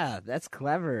 that's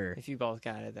clever. If you both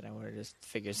got it, then I would have just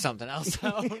figured something else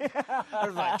out. I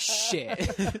was like, shit.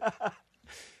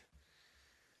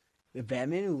 The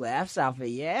Batman Who Laughs outfit,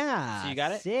 yeah. So you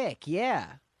got it? Sick, yeah.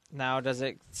 Now, does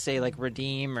it say, like,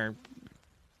 redeem, or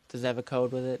does it have a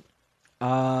code with it?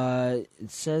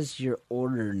 It says your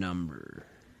order number.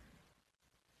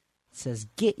 It says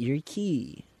get your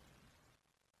key.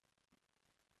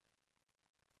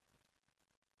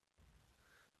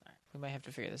 We might have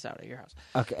to figure this out at your house.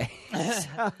 Okay.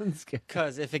 Sounds good.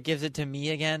 Because if it gives it to me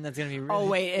again, that's going to be really... Oh,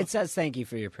 wait, it says thank you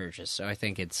for your purchase, so I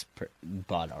think it's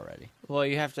bought already. Well,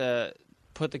 you have to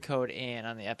put the code in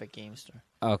on the Epic Games Store.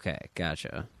 Okay,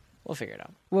 gotcha. We'll figure it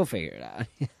out. We'll figure it out.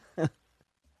 All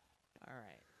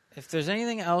right. If there's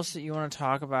anything else that you want to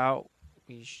talk about,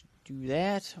 we should do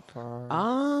that.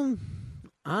 Or...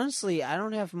 Honestly, I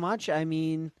don't have much. I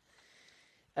mean,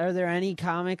 are there any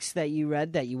comics that you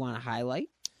read that you want to highlight?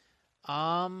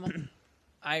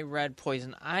 I read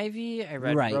Poison Ivy. I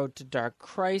read Right. Road to Dark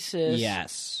Crisis.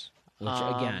 Yes. Which,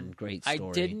 again, great story.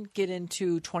 I didn't get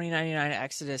into 2099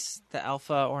 Exodus, the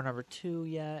Alpha or number 2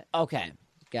 yet. Okay,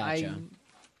 gotcha. I'm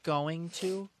going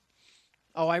to.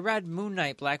 Oh, I read Moon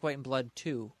Knight, Black, White, and Blood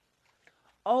 2.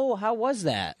 Oh, how was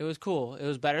that? It was cool. It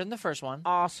was better than the first one.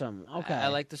 Awesome. Okay. I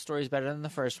like the stories better than the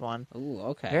first one. Ooh,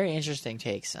 okay. Very interesting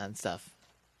takes on stuff.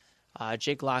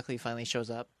 Jake Lockley finally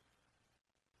shows up.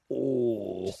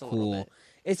 Oh, Just a little cool. bit.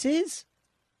 Is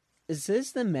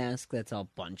this the mask that's all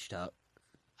bunched up?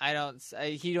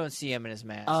 You don't see him in his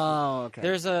mask. Oh, okay.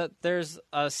 There's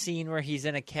a scene where he's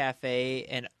in a cafe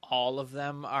and all of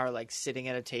them are like sitting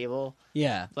at a table.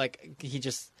 Yeah. Like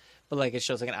but like it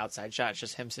shows like an outside shot. It's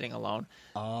just him sitting alone.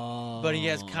 Oh. But he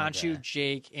has Khonshu, okay.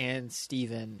 Jake, and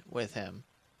Steven with him.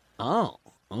 Oh.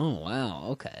 Oh, wow.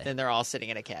 Okay. Then they're all sitting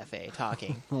in a cafe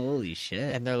talking. Holy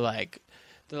shit. And they're like,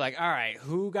 all right,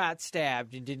 who got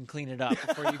stabbed and didn't clean it up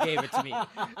before you gave it to me?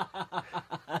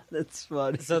 That's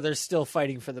funny. So they're still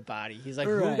fighting for the body. He's like,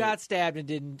 who Right. got stabbed and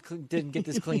didn't get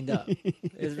this cleaned up?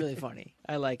 It's really funny.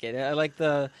 I like it. I like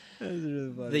the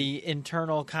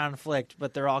internal conflict,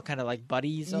 but they're all kind of like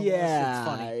buddies. Almost. Yeah. It's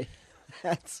funny.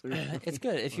 That's really It's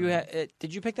good. If you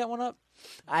did you pick that one up?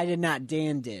 I did not.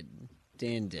 Dan did.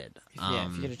 Yeah,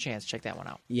 if you get a chance, check that one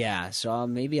out. Yeah, so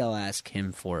maybe I'll ask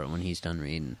him for it when he's done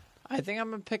reading. I think I'm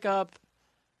gonna pick up.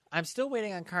 I'm still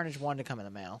waiting on Carnage 1 to come in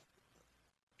the mail.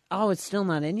 Oh, it's still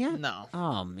not in yet? No.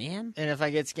 Oh, man. And if I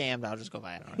get scammed, I'll just go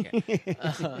buy it.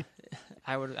 I don't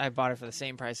care. I bought it for the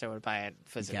same price I would buy it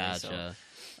physically. Gotcha.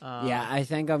 So, Yeah, I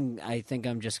think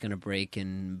I'm just gonna break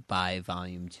and buy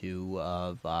volume 2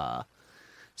 of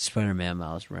Spider-Man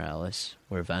Miles Morales,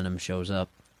 where Venom shows up.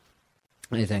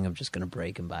 I think I'm just gonna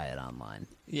break and buy it online.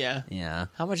 yeah. Yeah.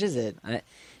 How much is it?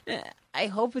 I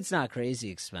hope it's not crazy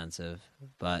expensive,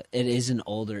 but it is an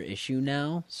older issue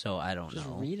now, so I don't Just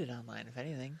know. read it online, if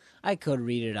anything. I could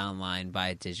read it online, buy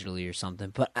it digitally or something,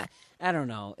 but I don't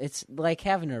know. It's like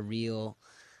having a real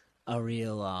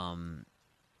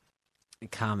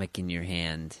comic in your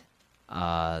hand.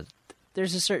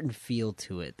 There's a certain feel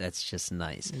to it that's just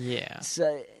nice. Yeah.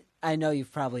 So I know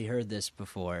you've probably heard this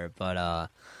before, but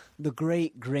the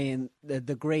great grand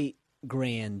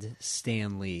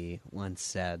Stan Lee once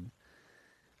said,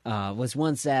 was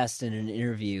once asked in an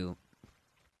interview,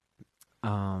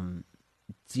 are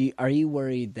you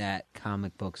worried that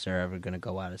comic books are ever going to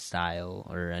go out of style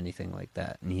or anything like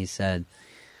that? And he said,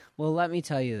 well, let me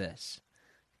tell you this.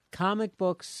 Comic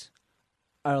books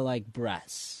are like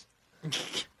breasts.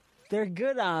 They're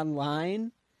good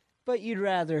online, but you'd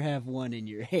rather have one in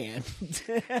your hand.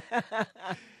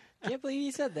 Can't believe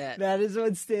he said that. That is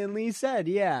what Stan Lee said,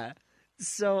 yeah.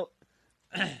 So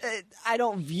I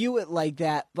don't view it like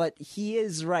that, but he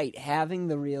is right. Having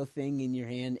the real thing in your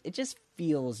hand, it just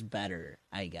feels better,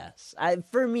 I guess.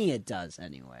 For me, it does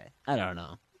anyway. I don't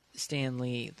know. Stan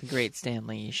Lee, the great Stan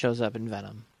Lee, shows up in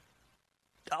Venom.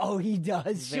 Oh, he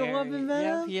does show up in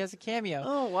Venom? Yeah, he has a cameo.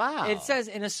 Oh, wow. It says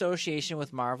in association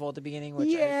with Marvel at the beginning,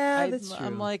 which that's true.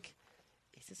 I'm like,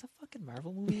 is this a fucking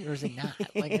Marvel movie or is it not?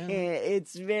 Like,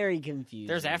 it's very confusing.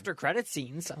 there's after credit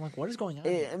scenes. I'm like, what is going on?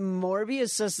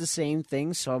 Morbius does the same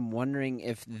thing, so I'm wondering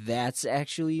if that's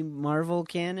actually Marvel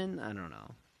canon. I don't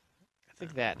know. I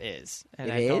think that is, and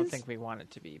It I don't is? think we want it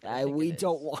to be. But I think We it is.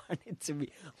 don't want it to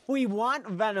be. We want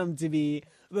Venom to be,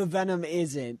 but Venom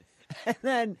isn't. And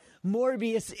then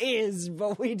Morbius is,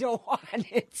 but we don't want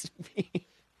it to be.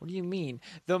 What do you mean?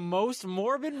 The most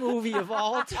morbid movie of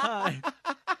all time.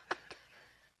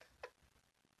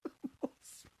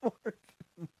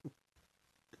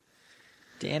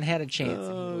 Dan had a chance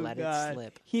and he let it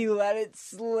slip. He let it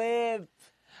slip.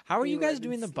 How are He you guys let it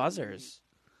doing the slip. buzzers?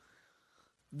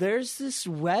 There's this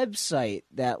website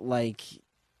that, like,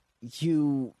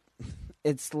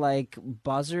 it's like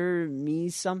Buzzer Me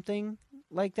something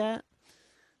like that.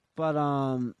 But,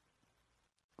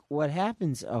 what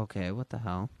happens? Okay, what the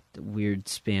hell? The weird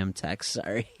spam text,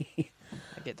 sorry.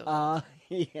 I get those.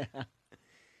 Yeah.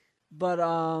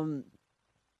 But,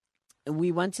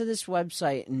 we went to this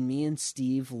website and me and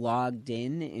Steve logged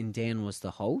in and Dan was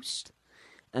the host.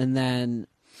 And then,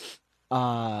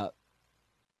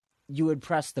 you would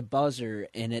press the buzzer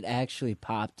and it actually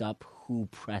popped up who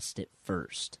pressed it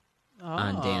first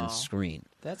on Dan's screen.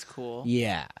 That's cool.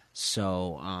 Yeah.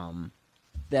 So,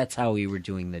 that's how we were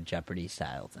doing the Jeopardy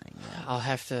style thing. Yeah. I'll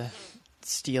have to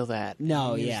steal that.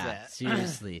 No, and use yeah. that.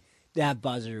 Seriously. That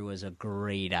buzzer was a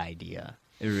great idea.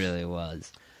 It really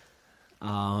was.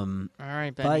 All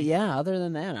right, Benny. But yeah, other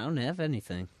than that, I don't have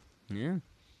anything. Yeah.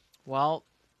 Well,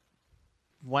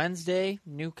 Wednesday,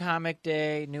 new comic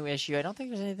day, new issue. I don't think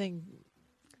there's anything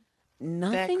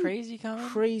Nothing that crazy coming.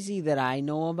 crazy that I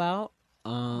know about.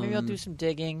 Maybe I'll do some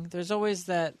digging. There's always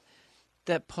that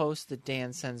post that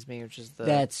Dan sends me, which is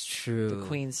That's true. the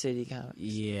Queen City Comics.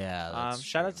 Yeah. That's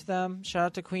Shout out to them. Shout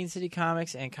out to Queen City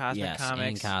Comics and Cosmic yes, Comics.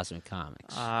 and Cosmic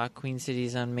Comics. Queen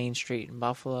City's on Main Street in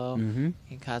Buffalo, and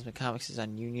Cosmic Comics is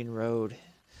on Union Road.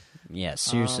 Yeah,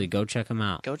 seriously, go check them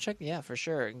out. Go check, yeah, for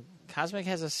sure. Cosmic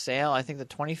has a sale. I think the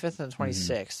 25th and the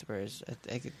 26th, whereas I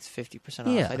think it's 50% off.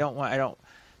 Yeah.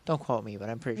 Don't quote me, but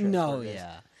I'm pretty sure. That's No, what it is.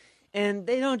 yeah. And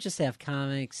they don't just have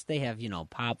comics. They have,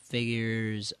 pop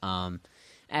figures,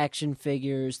 action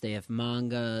figures. They have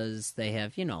mangas. They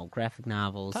have, graphic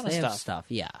novels. Ton of they have stuff. stuff.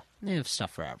 Yeah, they have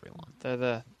stuff for everyone. They're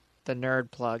the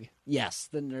nerd plug. Yes,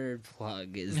 the nerd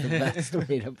plug is the best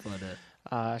way to put it.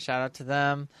 Shout out to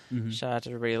them. Shout out to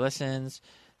everybody who listens.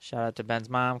 Shout out to Ben's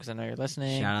mom, because I know you're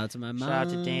listening. Shout out to my mom. Shout out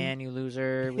to Dan, you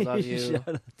loser. We love you. Shout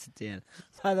out to Dan.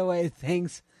 By the way,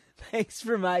 thanks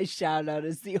for my shout out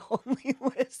as the only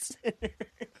listener.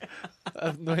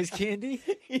 Of Noise Candy?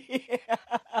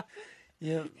 Yeah.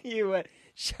 Yep. You went,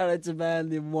 shout out to man,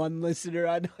 the one listener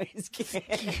on Noise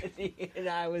Candy, and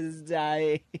I was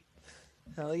dying.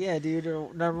 Hell yeah, dude.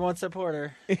 You're number one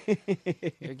supporter.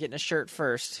 You're getting a shirt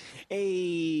first.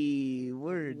 Hey,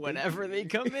 word. Whenever they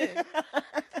come in.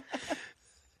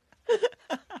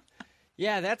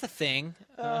 Yeah, that's a thing.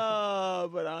 Oh,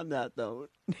 but on that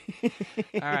note.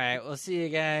 All right, we'll see you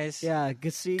guys. Yeah,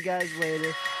 see you guys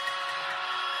later.